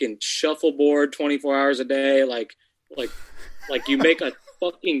like fucking shuffleboard 24 hours a day, like you make a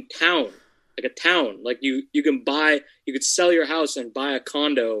fucking town, like a town, like you could sell your house and buy a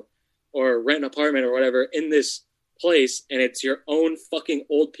condo or rent an apartment or whatever in this place, and it's your own fucking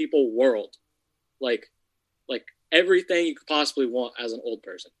old people world, like everything you could possibly want as an old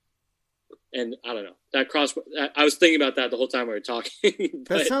person. And I don't know, I was thinking about that the whole time we were talking.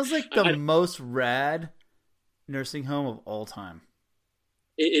 That sounds like the most rad nursing home of all time.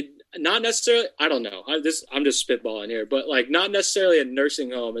 It not necessarily, I don't know, I'm just spitballing here, but like not necessarily a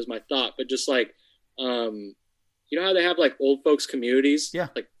nursing home is my thought, but just like you know how they have like old folks communities,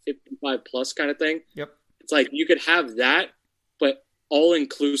 like 55 plus kind of thing. Yep. It's like you could have that, but all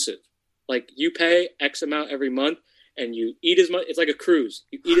inclusive. Like you pay X amount every month, and you eat as much. It's like a cruise.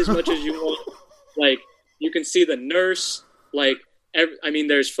 You eat as much as you want. Like you can see the nurse. Like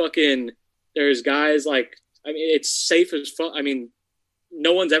there's guys. Like it's safe as fuck. I mean,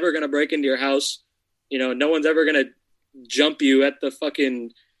 no one's ever gonna break into your house. You know, no one's ever gonna jump you at the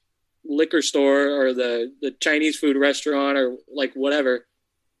fucking liquor store or the Chinese food restaurant or like whatever.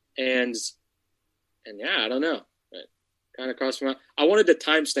 And yeah, I don't know. Kind of crossed my mind. I wanted to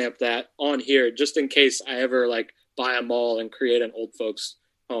timestamp that on here just in case I ever like buy a mall and create an old folks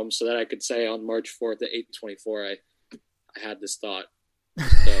home, so that I could say on March 4th at 8:24 I had this thought.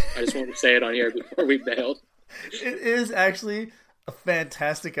 So I just wanted to say it on here before we bailed. It is actually a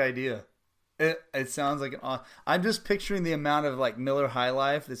fantastic idea. It sounds like I'm just picturing the amount of like Miller High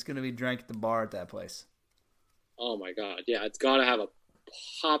Life that's going to be drank at the bar at that place. Oh my God. Yeah, it's got to have a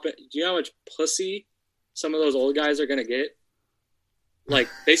pop. Do you know how much pussy some of those old guys are going to get? Like,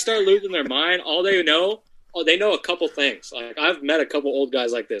 they start losing their mind. They know a couple things. Like, I've met a couple old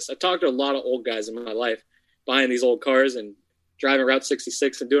guys like this. I've talked to a lot of old guys in my life buying these old cars and driving Route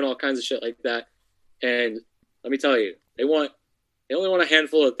 66 and doing all kinds of shit like that. And let me tell you, they only want a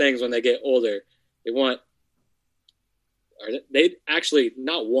handful of things when they get older. They actually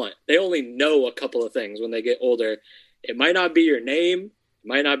not want. They only know a couple of things when they get older. It might not be your name. It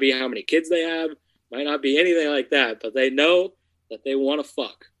might not be how many kids they have. It might not be anything like that. But they know that they want to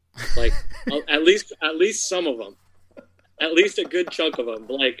fuck. Like, at least some of them. At least a good chunk of them.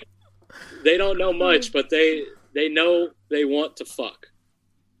 Like, they don't know much, but they know they want to fuck.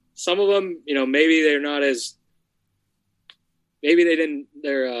 Some of them, maybe they're not as. Maybe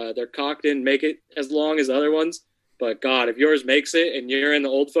their cock didn't make it as long as the other ones. But God, if yours makes it and you're in the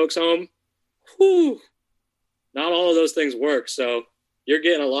old folks home, whew, not all of those things work. So you're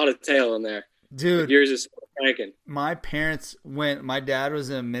getting a lot of tail in there. Dude, yours is cranking. My parents my dad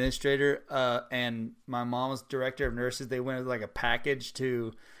was an administrator and my mom was director of nurses. They went as like a package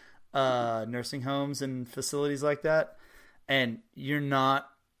to nursing homes and facilities like that. And you're not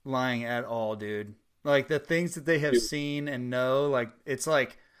lying at all, dude. Like the things that they have seen and know, like it's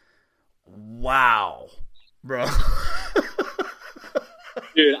like, wow, bro.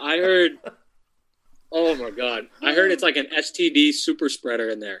 Dude, I heard. Oh my God, I heard it's like an STD super spreader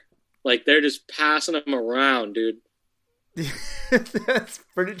in there. Like they're just passing them around, dude. That's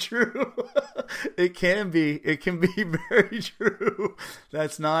pretty true. It can be very true.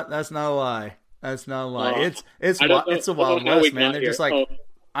 That's not a lie. That's not a lie. It's a Wild West, man. They're just like,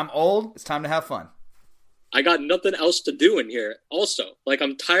 I'm old. It's time to have fun. I got nothing else to do in here. Also, like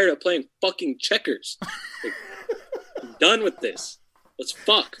I'm tired of playing fucking checkers. Like, I'm done with this. Let's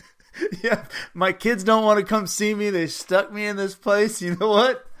fuck. Yeah, my kids don't want to come see me. They stuck me in this place. You know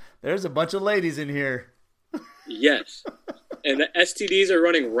what? There's a bunch of ladies in here. Yes. And the STDs are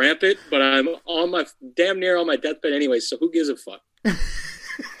running rampant, but I'm damn near on my deathbed anyway, so who gives a fuck?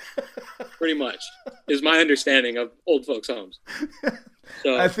 Pretty much is my understanding of old folks' homes.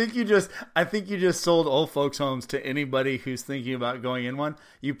 So, I think you just sold old folks' homes to anybody who's thinking about going in one.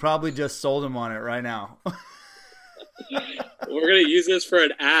 You probably just sold them on it right now. We're gonna use this for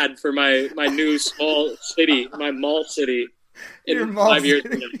an ad for my new small city, my mall city, in 5 years.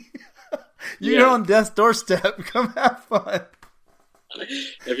 You're on death's doorstep. Come have fun.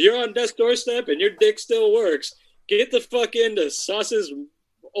 If you're on death's doorstep and your dick still works, get the fuck into Sauce's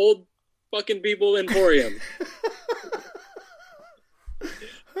old fucking people emporium.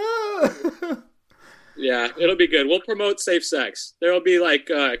 Yeah, it'll be good. We'll promote safe sex. There'll be like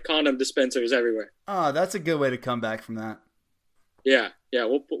condom dispensers everywhere. Oh, that's a good way to come back from that. Yeah.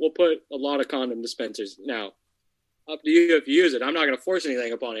 We'll put a lot of condom dispensers. Now, up to you if you use it. I'm not going to force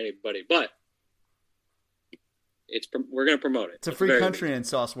anything upon anybody, but we're going to promote it. It's a free country in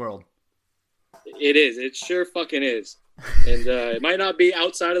Sauce World. It is. It sure fucking is. And it might not be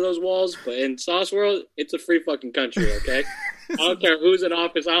outside of those walls, but in Sauce World, it's a free fucking country, okay? I don't care who's in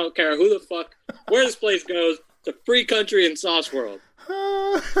office. I don't care who the fuck, where this place goes. It's a free country in Sauce World.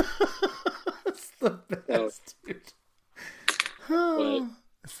 It's the best, dude.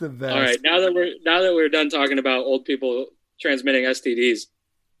 It's the best. All right, now that we're done talking about old people transmitting STDs,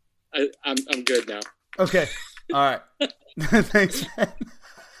 I'm good now. Okay. All right. Thanks, man.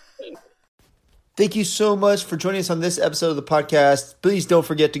 Thank you so much for joining us on this episode of the podcast. Please don't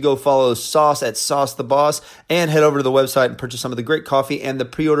forget to go follow Sauce at Sauce the Boss and head over to the website and purchase some of the great coffee and the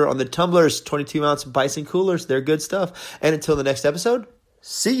pre-order on the tumblers, 22-ounce Bison coolers. They're good stuff. And until the next episode,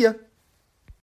 see ya.